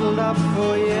cuddled up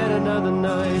for yet another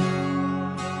night.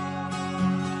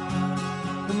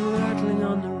 And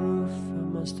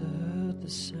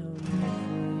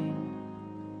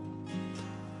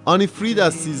آنی فرید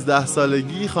از 13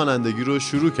 سالگی خوانندگی رو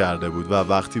شروع کرده بود و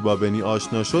وقتی با بنی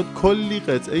آشنا شد کلی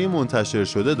قطعه منتشر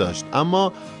شده داشت،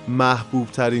 اما محبوب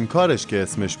ترین کارش که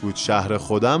اسمش بود شهر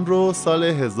خودم رو سال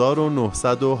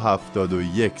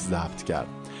 1971 ضبط کرد.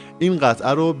 این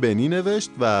قطعه رو بنی نوشت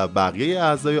و بقیه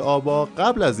اعضای آبا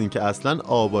قبل از اینکه اصلاً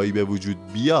آبایی به وجود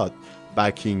بیاد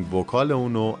بکینگ وکال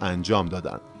اونو انجام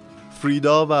دادن.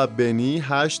 فریدا و بنی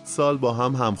 8 سال با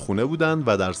هم همخونه بودن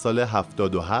و در سال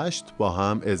 78 با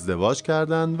هم ازدواج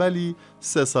کردند، ولی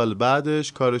 3 سال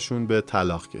بعدش کارشون به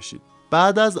طلاق کشید.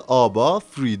 بعد از آبا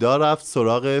فریدا رفت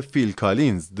سراغ فیل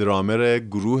کالینز، درامر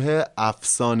گروه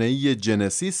افسانه‌ای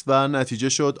جنسیس و نتیجه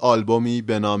شد آلبومی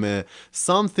به نام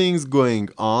Something's Going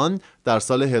On در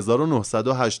سال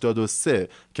 1983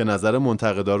 که نظر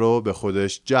منتقدا رو به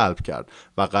خودش جلب کرد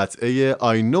و قطعه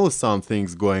I Know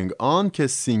Something's Going On که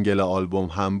سینگل آلبوم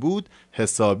هم بود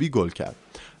حسابی گل کرد.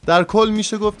 در کل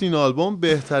میشه گفت این آلبوم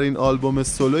بهترین آلبوم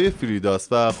سولوی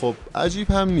فریداست و خب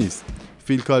عجیب هم نیست.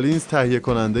 فیل کالینز تهیه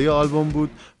کننده آلبوم بود.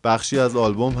 بخشی از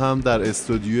آلبوم هم در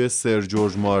استودیو سر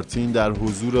جورج مارتین در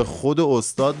حضور خود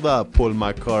استاد و پل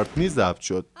مکارتنی ضبط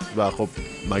شد و خب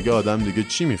مگه آدم دیگه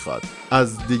چی میخواد؟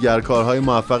 از دیگر کارهای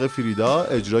موفق فریدا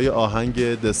اجرای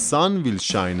آهنگ The Sun Will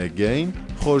Shine Again،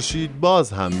 خورشید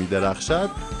باز هم میدرخشد،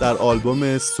 در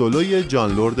آلبوم سولوی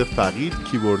جان لورد فقید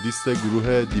کیبوردیست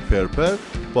گروه دی پرپل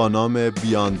با نام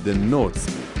Beyond the Notes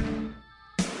بود.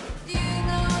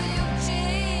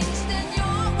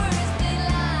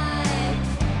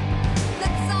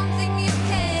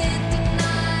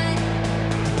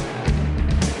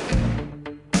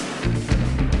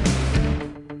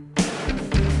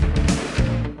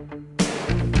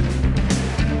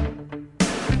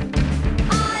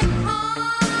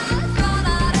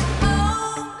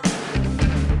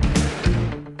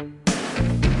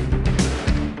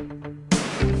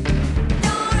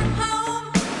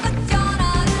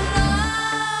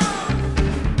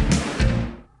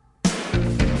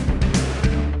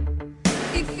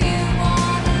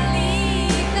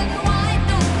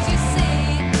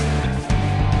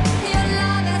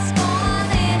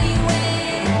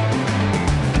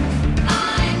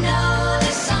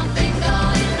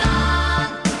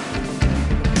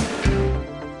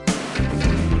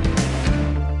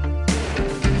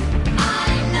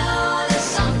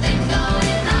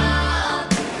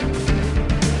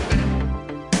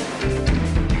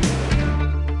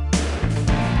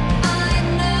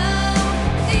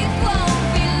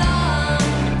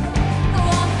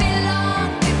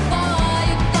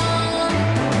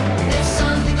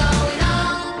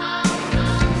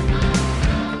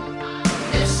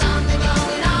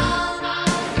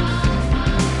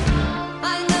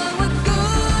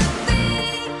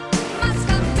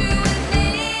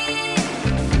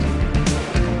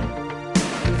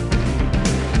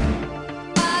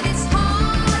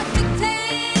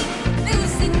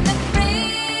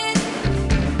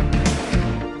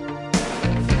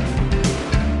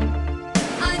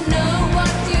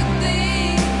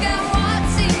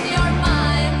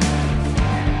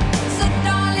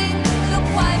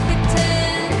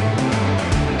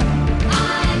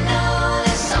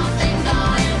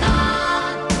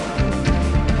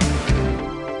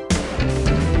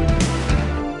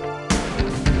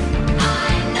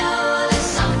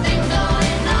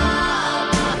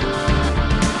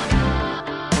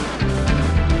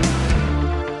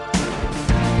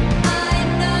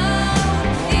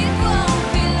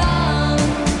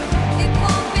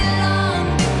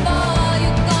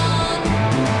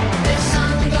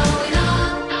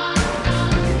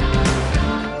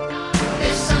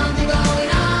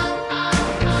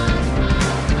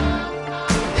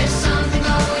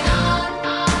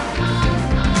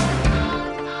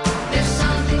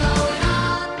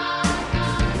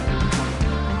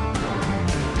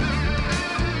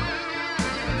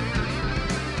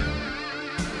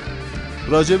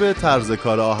 راجع به طرز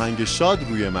کار آهنگ شاد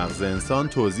روی مغز انسان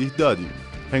توضیح دادیم.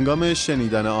 هنگام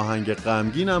شنیدن آهنگ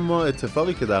غمگین اما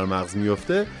اتفاقی که در مغز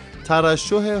میفته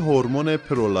ترشح هورمون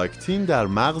پرولاکتین در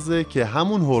مغزه که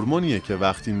همون هورمونیه که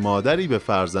وقتی مادری به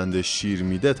فرزند شیر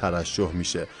میده ترشح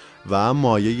میشه و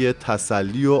مایه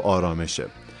تسلی و آرامشه.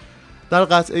 در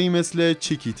قطعه‌ای مثل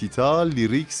چیکیتیتا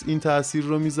لیریکس این تأثیر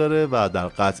رو میذاره و در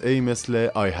قطعه‌ای مثل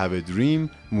I Have a Dream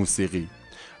موسیقی.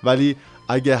 ولی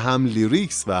اگه هم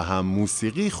لیریکس و هم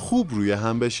موسیقی خوب روی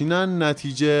هم بشینن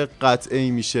نتیجه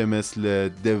قطعی میشه مثل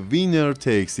The Winner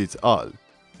Takes It All.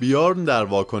 بیارن در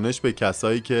واکنش به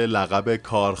کسایی که لقب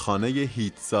کارخانه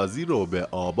هیت سازی رو به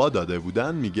آبا داده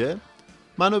بودن میگه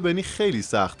من و بنی خیلی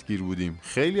سختگیر بودیم.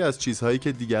 خیلی از چیزهایی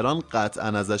که دیگران قطعا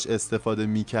ازش استفاده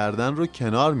میکردن رو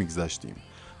کنار میگذاشتیم.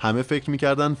 همه فکر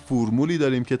میکردن فرمولی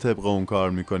داریم که طبق اون کار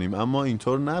میکنیم، اما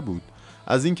اینطور نبود.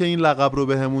 از اینکه این لقب رو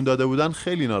بهمون داده بودن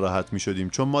خیلی ناراحت میشدیم،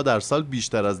 چون ما در سال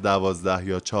بیشتر از 12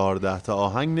 یا 14 تا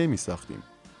آهنگ نمیساختیم.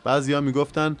 بعضیا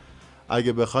میگفتن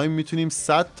اگه بخوایم میتونیم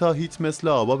 100 تا هیت مثل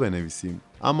آبا بنویسیم،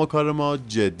 اما کار ما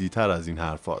جدی‌تر از این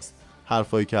حرفاست.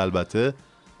 حرفایی که البته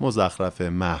مزخرف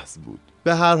محض بود.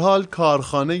 به هر حال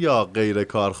کارخانه یا غیر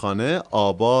کارخانه،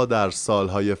 آبا در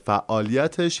سالهای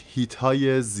فعالیتش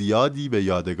هیت‌های زیادی به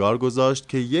یادگار گذاشت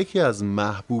که یکی از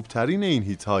محبوب ترین این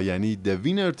هیت‌ها یعنی The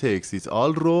Winner Takes It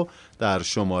All رو در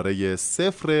شماره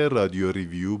 0 رادیو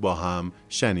ریویو با هم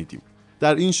شنیدیم.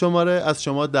 در این شماره از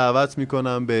شما دعوت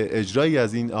میکنم به اجرایی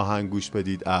از این آهنگ گوش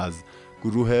بدید از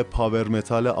گروه پاور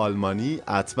متال آلمانی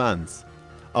اتمنز.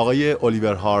 آقای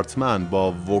الیور هارتمن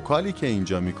با وکالی که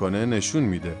اینجا میکنه نشون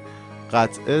میده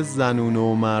قطعه زنونه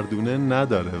و مردونه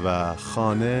نداره و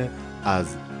خانه از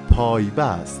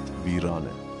پایبست ویرانه.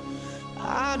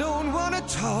 I don't wanna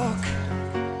talk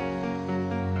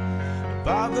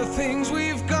about the things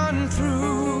we've gone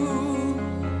through,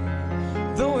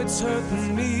 though it's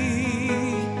hurting me.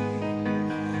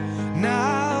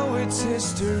 Now it's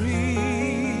history.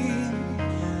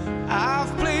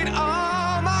 I've played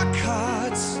all my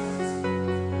cards,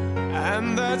 and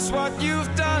that's what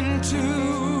you've done too.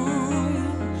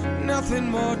 Nothing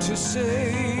more to say,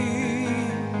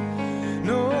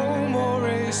 no more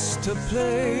race to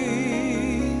play.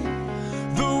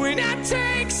 The winner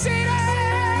takes it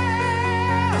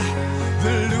all,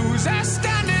 the loser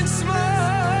standing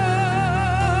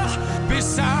small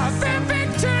beside the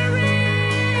victory.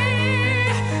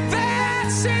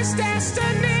 That's his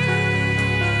destiny.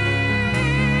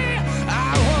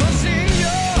 I was in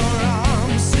your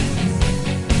arms,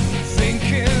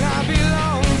 thinking I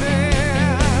belong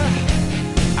there.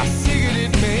 I figured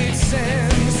it made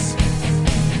sense,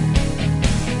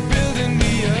 building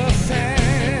me a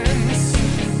fence,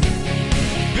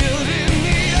 building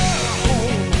me a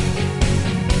home,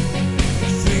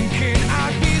 thinking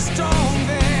I'd be strong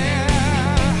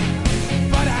there.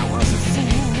 But I was a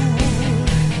fool,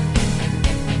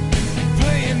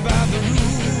 playing by the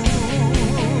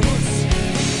rules.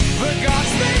 The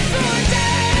gods they threw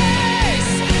days,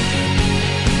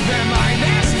 their mind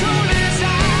as cool as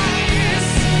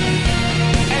ice,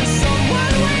 and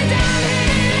someone way down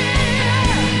here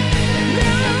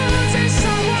loses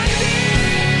someone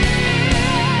dear.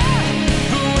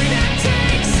 The winner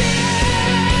takes it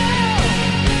all,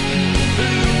 the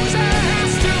loser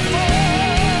has to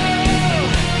fall.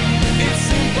 It's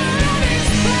simple and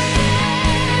it's plain.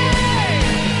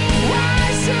 Why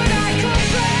should I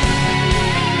complain?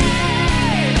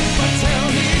 But tell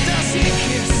me, does he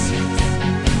kiss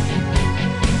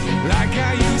like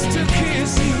I used to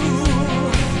kiss you?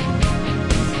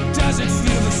 Does it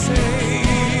feel the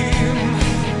same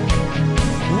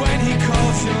when he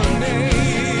calls your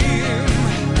name?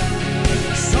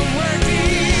 Somewhere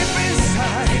deep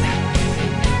inside,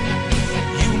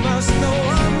 you must know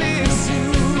I miss you.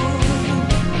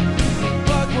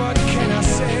 But what can I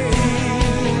say?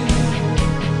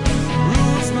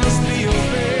 Rules must be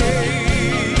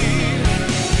obeyed.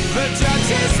 The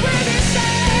judges will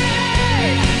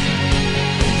decide.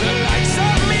 The likes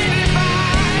of me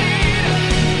divide.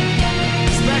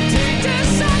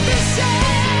 Spectators of the show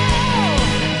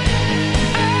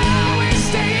always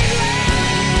stay low.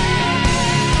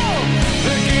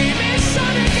 The game is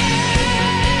on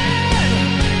again.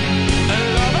 A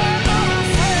lover or a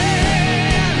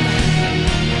friend,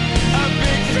 a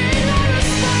big thing or a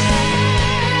small,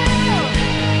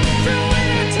 the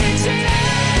winner takes it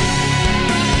all.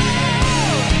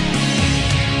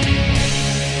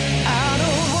 I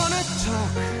don't wanna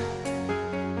talk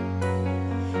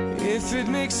if it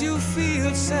makes you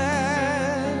feel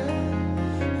sad,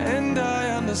 and I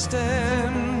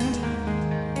understand.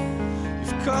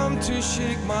 You've come to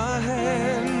shake my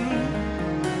hand.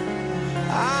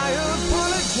 I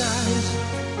apologize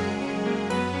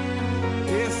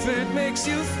if it makes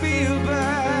you feel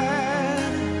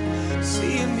bad,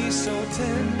 seeing me so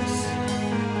tense,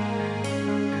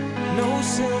 no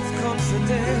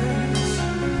self-confidence.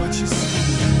 But you see,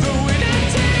 the winner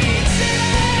takes it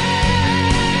all.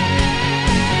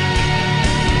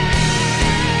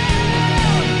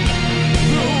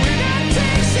 The winner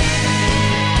takes it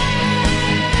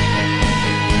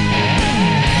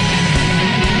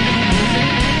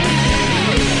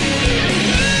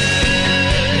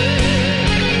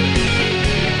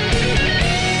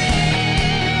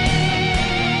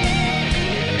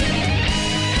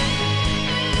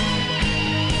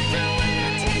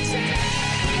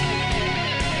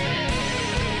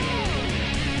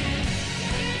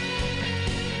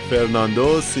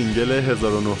فرناندو سینگل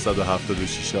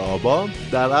 1976 آبا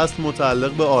در اصل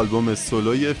متعلق به آلبوم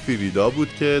سولوی فریدا بود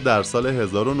که در سال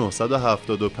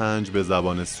 1975 به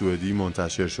زبان سوئدی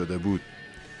منتشر شده بود.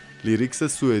 لیریکس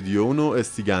سوئدی اون رو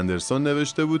استیگ اندرسون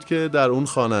نوشته بود که در اون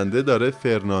خواننده داره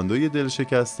فرناندوی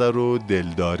دلشکسته رو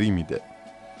دلداری میده.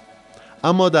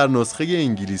 اما در نسخه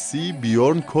انگلیسی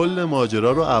بیورن کل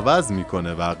ماجرا رو عوض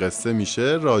میکنه و قصه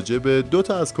میشه راجع به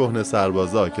 2 از کهنه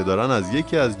سربازا که دارن از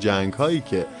یکی از جنگ‌هایی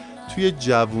که توی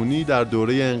جوونی در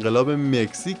دوره انقلاب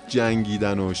مکزیک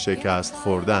جنگیدن و شکست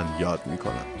خوردن یاد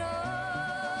میکنن.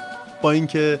 با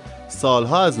اینکه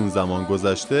سالها از اون زمان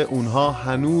گذشته، اونها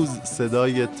هنوز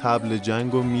صدای طبل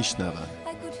جنگ رو میشنون.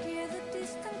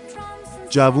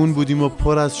 جوون بودیم و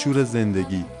پر از شور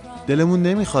زندگی، دلمون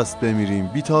نمیخواست بمیریم.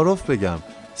 بی‌تعارف بگم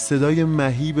صدای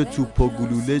مهیب توپ و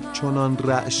گلوله چنان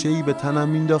رعشه‌ای به تنم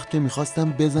مینداخت که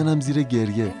میخواستم بزنم زیر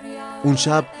گریه. اون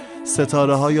شب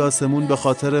ستاره های آسمون به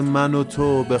خاطر من و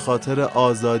تو، به خاطر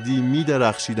آزادی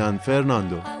میدرخشیدن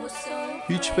فرناندو.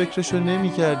 هیچ فکرشو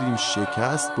نمی کردیم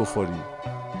شکست بخوریم،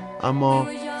 اما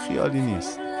خیالی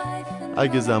نیست.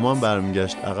 اگه زمان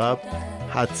برمیگشت عقب،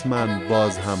 حتما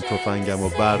باز هم تفنگم و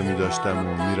بر می داشتم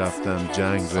و می رفتم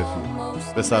جنگ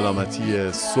رفیق، به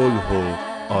سلامتی صلح و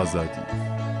آزادی.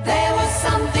 There was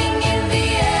something in the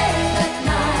air that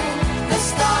night. The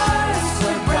stars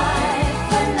were bright,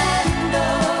 Fernando.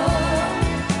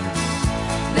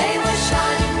 They were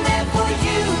shining there for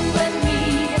you and me,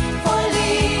 for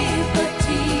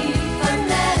liberty,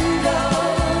 Fernando.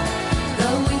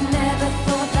 Though we never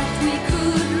thought that we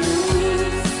could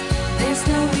lose, there's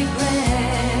no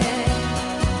regret.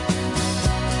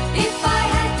 If I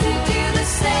had to do the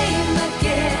same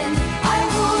again, I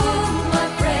would, my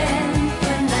friend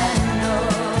Fernando.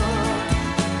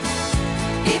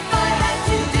 If I had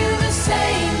to do the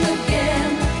same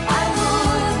again, I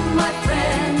would, my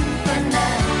friend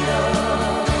Fernando.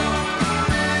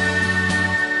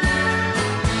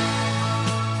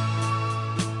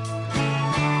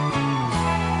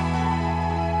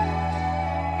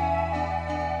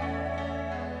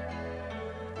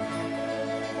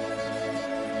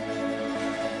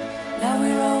 Now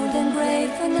we're old and gray,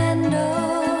 Fernando.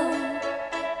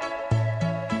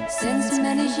 Since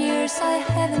many years I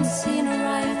haven't seen a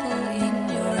rifle in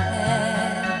your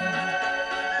hand.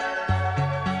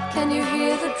 Can you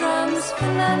hear the drums,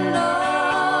 Fernando?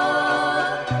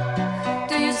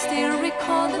 Do you still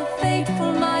recall the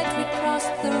fateful night we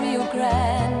crossed the Rio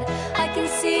Grande? I can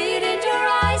see it in your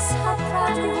eyes, how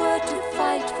proud you were to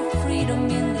fight for freedom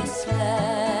in this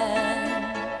land.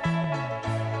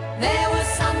 There was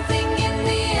something in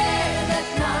the air that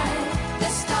night.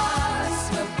 The stars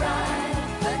were bright,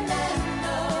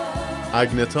 Fernando.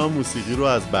 اگنتا موسیقی رو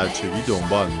از بچگی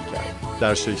دنبال میکرد.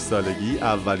 در 6 سالگی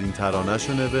اولین ترانه‌ش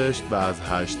رو نوشت و از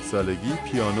 8 سالگی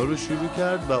پیانو رو شروع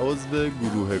کرد و عضو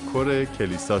گروه کور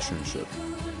کلیساشون شد.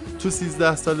 تو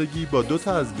 13 سالگی با 2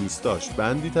 از دوستاش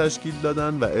بندی تشکیل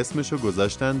دادن و اسمشو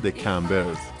گذاشتن The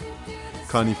Campers.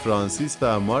 کانی فرانسیس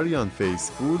و ماریان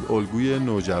فیسفول الگوی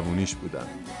نوجوانیش بودن.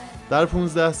 در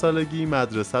 15 سالگی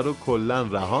مدرسه رو کلاً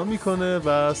رها میکنه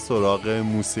و سراغ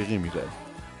موسیقی میره.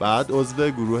 بعد عضو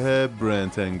گروه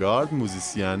برنتنگارد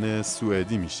موزیسین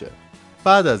سوئدی میشه.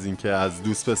 بعد از اینکه از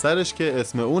دوست پسرش که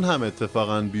اسم اون هم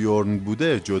اتفاقاً بیورن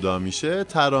بوده جدا میشه،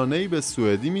 ترانه‌ای به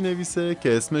سوئدی مینویسه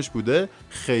که اسمش بوده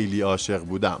خیلی عاشق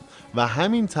بودم و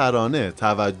همین ترانه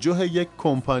توجه یک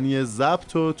کمپانی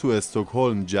ضبط رو تو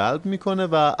استکهلم جلب میکنه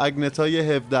و اگنتای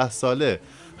 17 ساله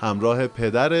همراه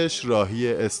پدرش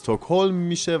راهی استکهلم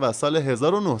میشه و سال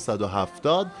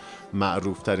 1970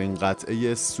 معروفترین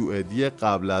قطعه سوئدی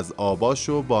قبل از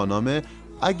آباشو با نام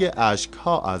اگه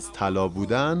اشک‌ها از طلا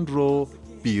بودن رو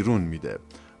بیرون میده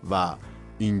و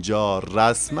اینجا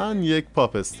رسما یک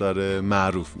پاپ استار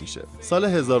معروف میشه. سال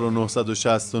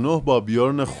 1969 با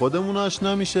بیورن خودمون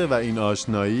آشنا میشه و این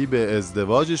آشنایی به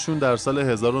ازدواجشون در سال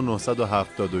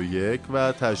 1971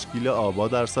 و تشکیل آبا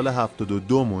در سال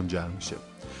 72 منجر میشه.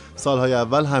 سالهای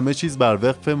اول همه چیز بر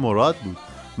وفق مراد بود.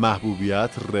 محبوبیت،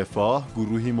 رفاه،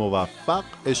 گروهی موفق،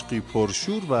 عشقی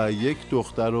پرشور و یک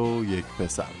دختر و یک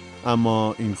پسر.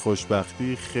 اما این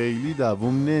خوشبختی خیلی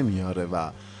دوام نمیاره و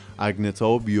اگنتا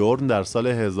و بیورن در سال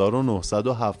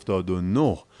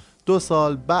 1979 2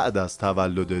 سال بعد از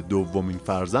تولد دومین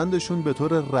فرزندشون به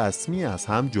طور رسمی از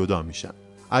هم جدا میشن.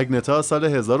 اگنتا سال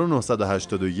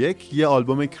 1981 یه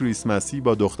آلبوم کریسمسی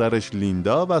با دخترش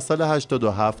لیندا و سال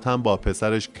 87 هم با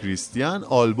پسرش کریستیان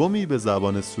آلبومی به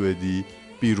زبان سوئدی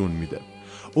بیرون میده.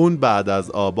 اون بعد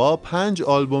از آبا 5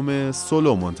 آلبوم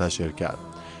سولو منتشر کرد.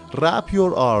 Wrap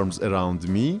Your Arms Around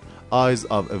Me، Eyes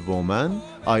of a Woman،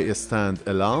 I Stand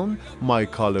Alone، My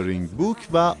Coloring Book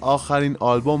و آخرین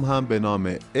آلبوم هم به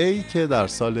نام A که در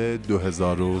سال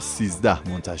 2013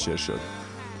 منتشر شد.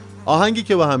 آهنگی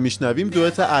که با هم میشنویم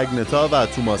دوئت اگنتا و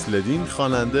توماس لدین،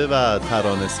 خواننده و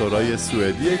ترانه‌سرای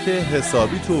سوئدیه که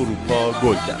حسابی تو اروپا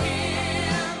گل کرد.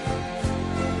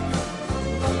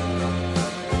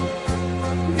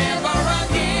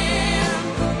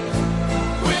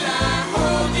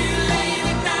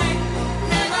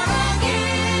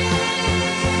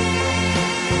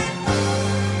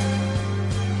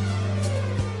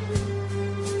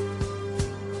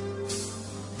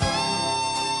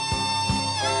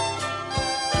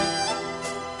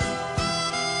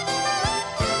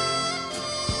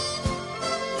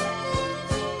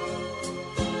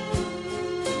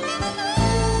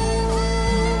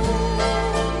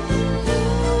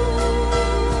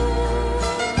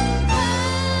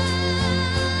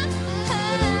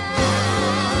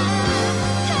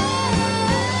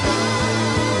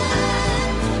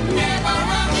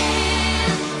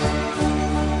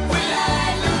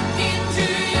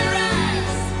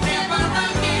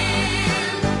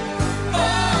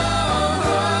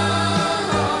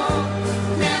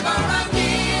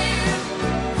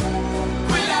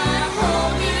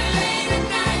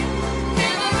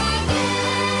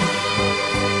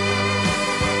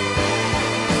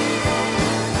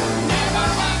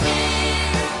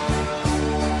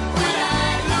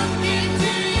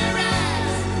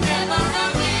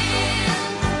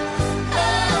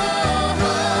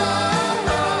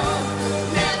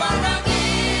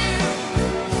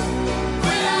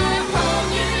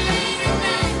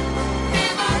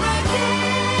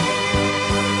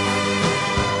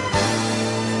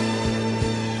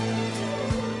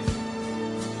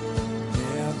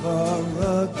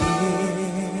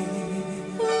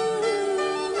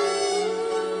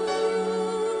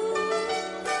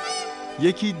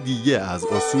 یکی دیگه از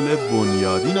اصول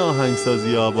بنیادین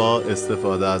آهنگسازی آبا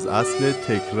استفاده از اصل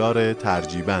تکرار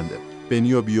ترجیبنده.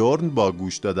 بنی و بیورن با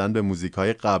گوش دادن به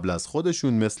موزیکای قبل از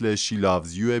خودشون مثل She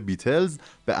Loves You بیتلز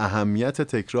به اهمیت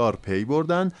تکرار پی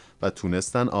بردن و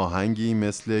تونستن آهنگی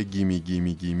مثل گیمی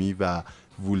گیمی گیمی و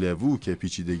وولوو که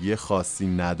پیچیدگی خاصی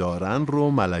ندارن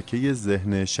رو ملکه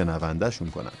ذهن شنوندهشون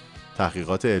کنن.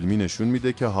 تحقیقات علمی نشون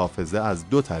میده که حافظه از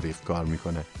دو طریق کار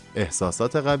میکنه: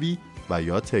 احساسات قوی و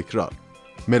یا تکرار.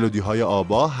 ملودی های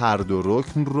آبا هر دو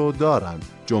رکن رو دارن.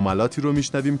 جملاتی رو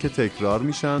میشنویم که تکرار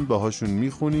میشن، باهاشون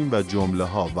میخونیم و جمله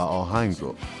ها و آهنگ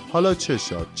رو حالا چه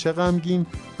شاد چه غمگین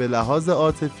به لحاظ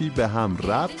عاطفی به هم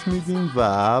ربط میدیم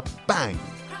و بنگ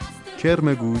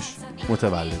کرم گوش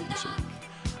متولد میشه.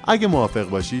 اگه موافق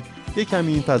باشید یک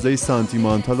کمی این فضای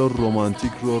سانتیمانتال و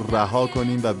رومانتیک رو رها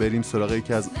کنیم و بریم سراغ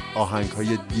یکی از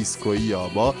آهنگ‌های دیسکویی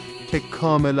آبا که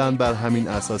کاملا بر همین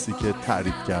اساسی که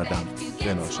تعریف کردم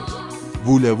بنا شده.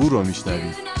 وولوو رو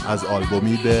میشنوید از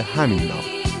آلبومی به همین نام.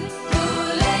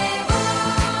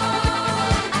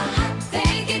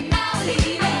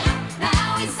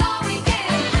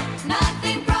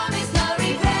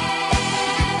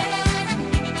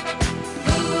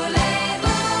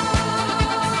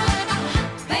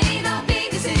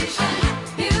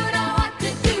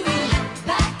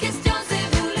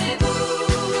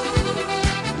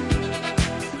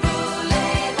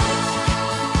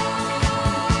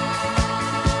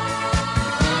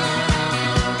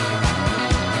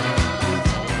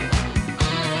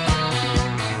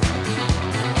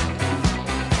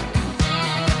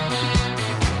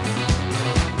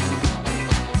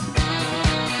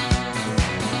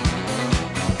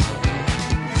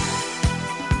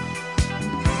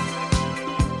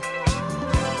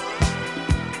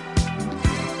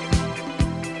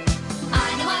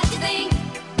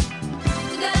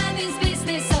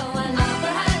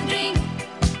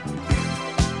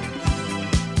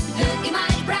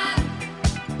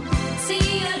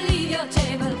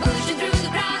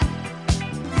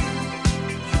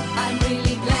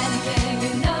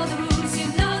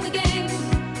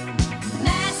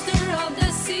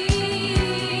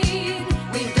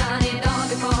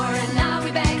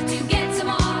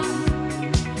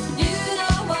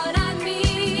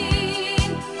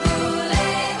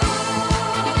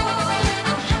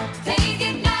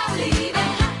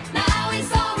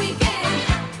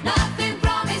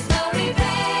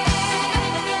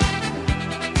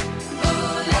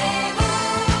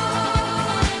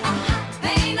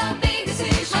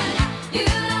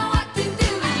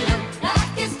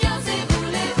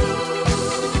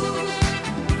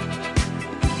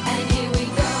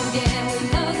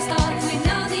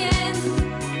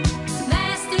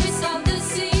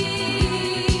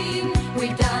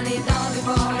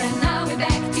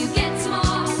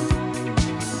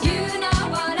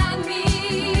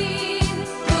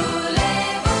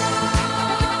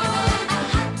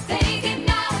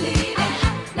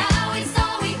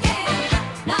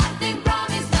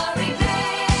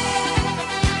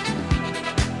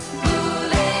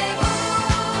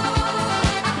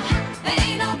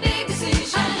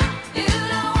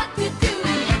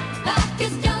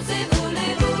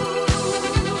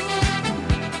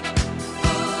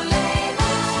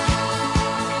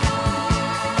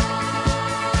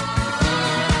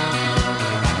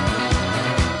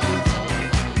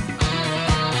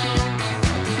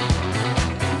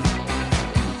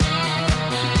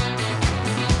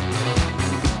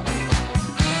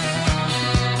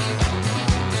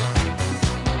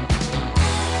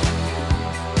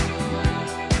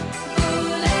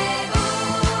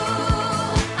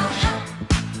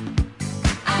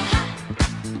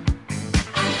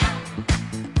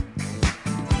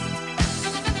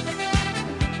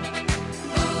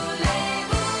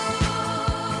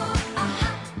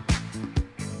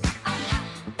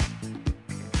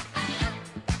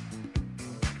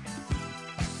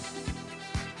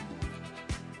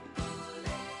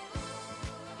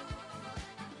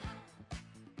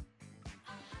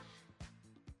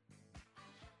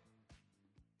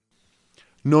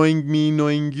 Knowing Me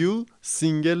Knowing You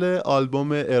سینگل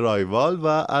آلبوم ارایوال و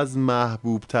از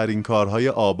محبوب ترین کارهای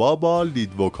آبا با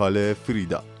لید وکال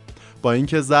فریدا. با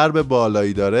اینکه ضرب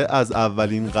بالایی داره، از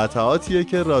اولین قطعاتیه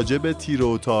که راجع به تیر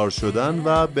و تار شدن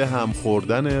و به هم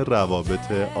خوردن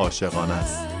روابط عاشقانه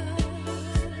است.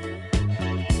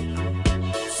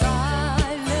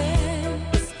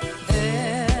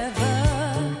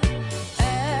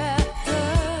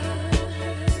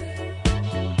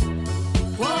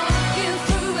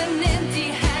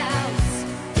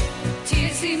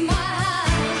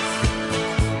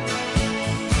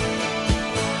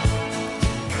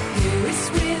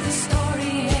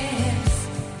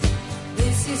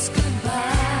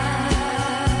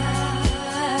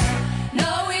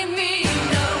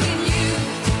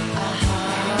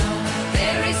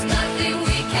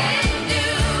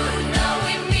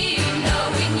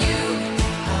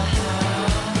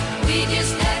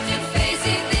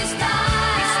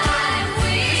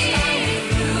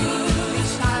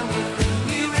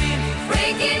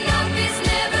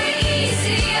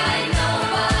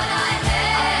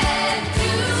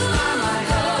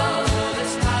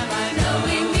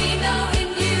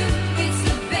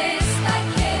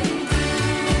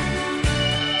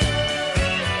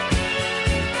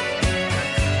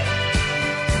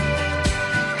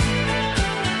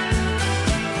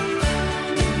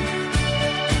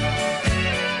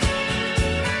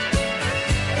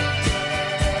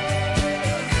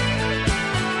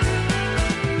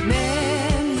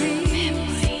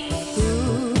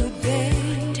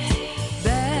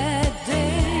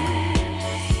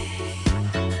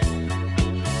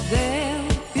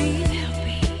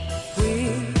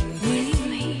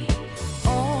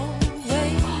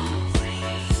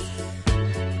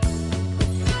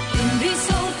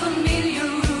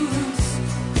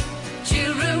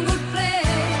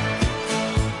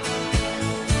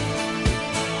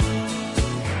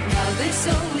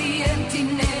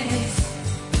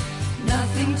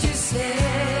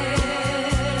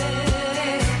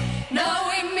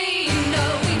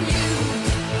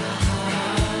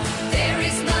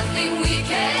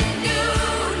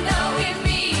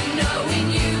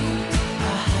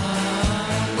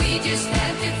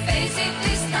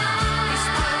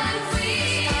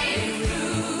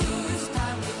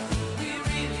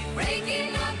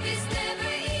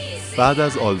 بعد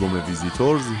از آلبوم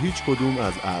ویزیتورز هیچ کدوم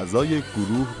از اعضای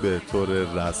گروه به طور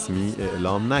رسمی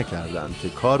اعلام نکردند که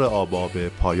کار آبا به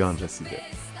پایان رسیده.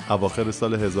 اواخر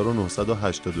سال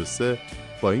 1983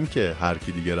 با اینکه هر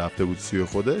کی دیگه رفته بود سوی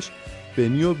خودش،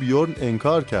 بنی و بیورن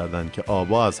انکار کردند که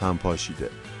آبا از هم پاشیده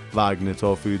و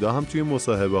آگنتا و فریدا هم توی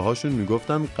مصاحبه هاشون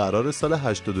میگفتن قرار سال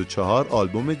 84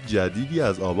 آلبوم جدیدی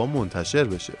از آبا منتشر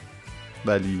بشه.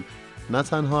 ولی نه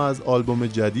تنها از آلبوم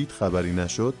جدید خبری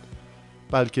نشد،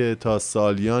 بلکه تا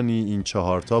سالیانی این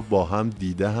چهارتا با هم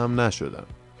دیده هم نشدن.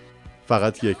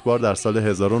 فقط یک بار در سال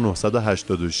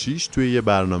 1986 توی یه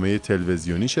برنامه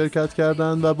تلویزیونی شرکت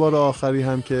کردند و بار آخری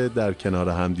هم که در کنار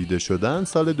هم دیده شدن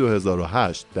سال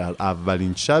 2008 در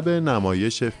اولین شب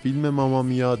نمایش فیلم ماما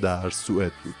میا در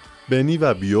سوئد بود. بنی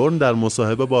و بیورن در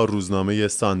مصاحبه با روزنامه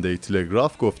ساندی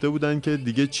تلگراف گفته بودند که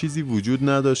دیگه چیزی وجود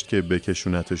نداشت که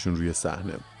بکشونتشون روی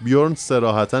صحنه. بیورن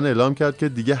صراحتاً اعلام کرد که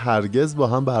دیگه هرگز با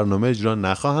هم برنامه اجرا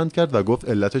نخواهند کرد و گفت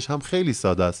علتش هم خیلی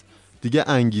ساده است. دیگه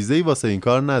انگیزه‌ای واسه این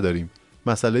کار نداریم.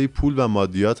 مسئله پول و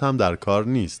مادیات هم در کار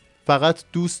نیست. فقط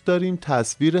دوست داریم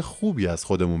تصویر خوبی از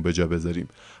خودمون به جا بذاریم.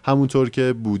 همونطور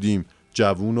که بودیم،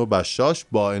 جوون و بشاش،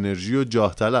 با انرژی و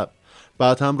جاه طلب.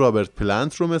 بعد هم رابرت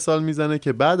پلنت رو مثال میزنه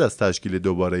که بعد از تشکیل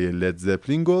دوباره لید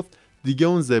زپلین گفت دیگه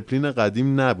اون زپلین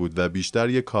قدیم نبود و بیشتر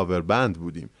یه کاور بند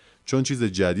بودیم، چون چیز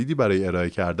جدیدی برای ارائه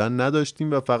کردن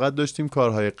نداشتیم و فقط داشتیم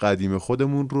کارهای قدیم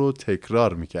خودمون رو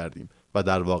تکرار میکردیم و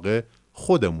در واقع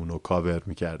خودمون رو کاور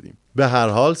میکردیم. به هر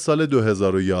حال سال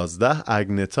 2011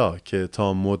 آگنتا که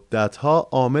تا مدتها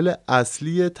عامل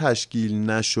اصلی تشکیل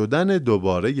نشدن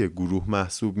دوباره گروه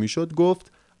محسوب میشد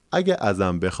گفت اگه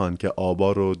ازم بخوان که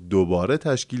آبا رو دوباره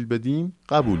تشکیل بدیم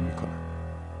قبول میکنم.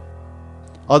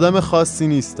 آدم خاصی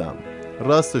نیستم،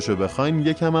 راستشو بخواین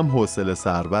یکم هم حوصله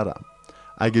سربرم.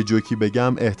 اگه جوکی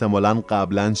بگم احتمالاً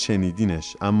قبلا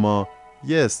شنیدینش، اما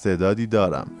یه استعدادی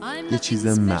دارم، یه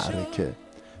چیز معرکه.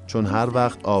 چون هر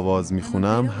وقت آواز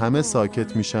میخونم همه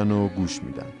ساکت میشن و گوش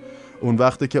میدن. اون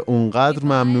وقته که اونقدر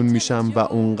ممنون میشم و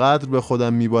اونقدر به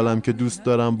خودم میبالم که دوست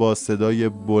دارم با صدای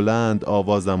بلند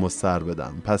آوازم رو سر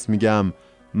بدم. پس میگم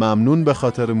ممنون به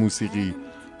خاطر موسیقی،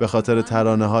 به خاطر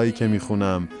ترانه هایی که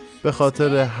میخونم، به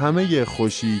خاطر همه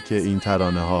خوشی که این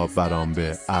ترانه ها برام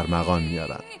به ارمغان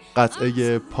میارن.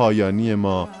 قطعه پایانی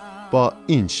ما با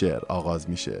این شعر آغاز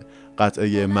میشه.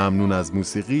 قطعه ممنون از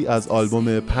موسیقی از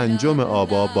آلبوم 5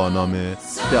 آبا با نام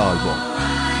The Album.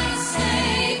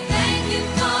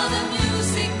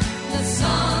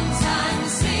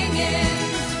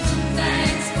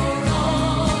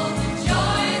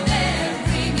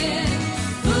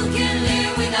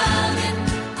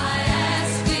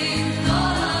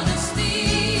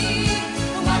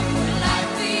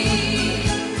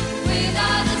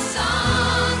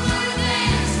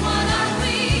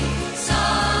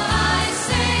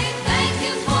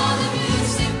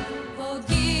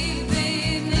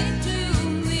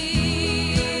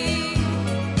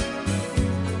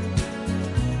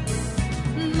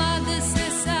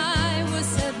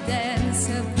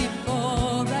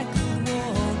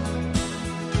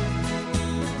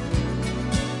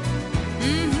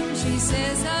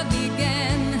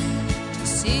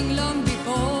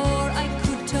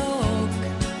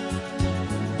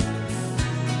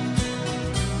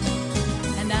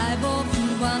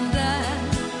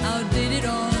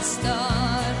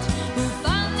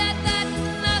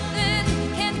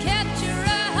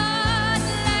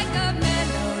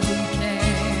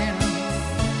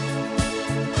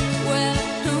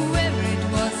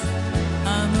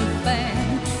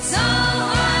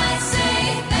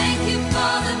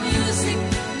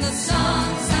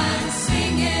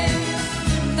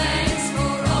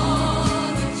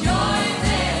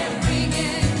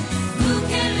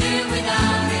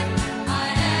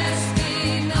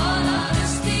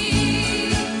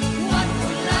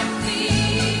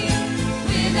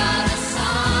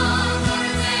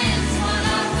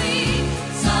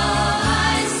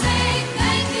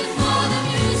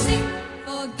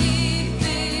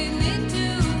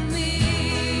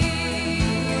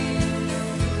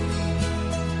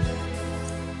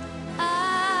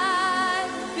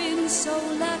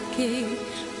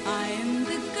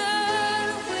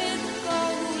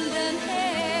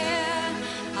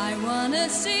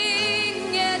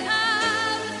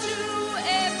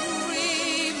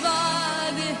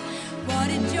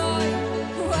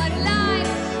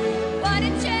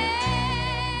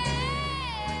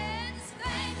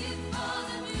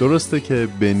 درسته که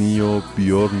بنی و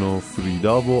بیورن و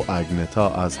فریدا و اگنتا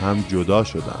از هم جدا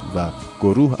شدن و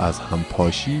گروه از هم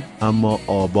پاشید، اما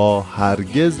آبا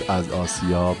هرگز از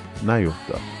آسیاب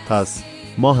نیفتاد. پس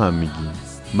ما هم میگیم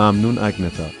ممنون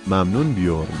اگنتا، ممنون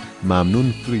بیورن،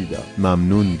 ممنون فریدا،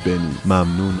 ممنون بنی،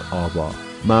 ممنون آبا،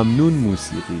 ممنون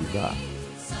موسیقی و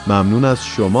ممنون از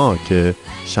شما که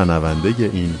شنونده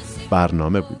این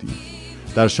برنامه بودید.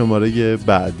 در شماره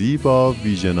بعدی با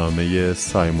ویژه‌نامه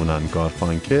سایمون اند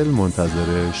گارفانکل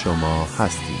منتظر شما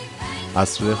هستیم.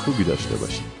 عصر خوبی داشته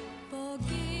باشید.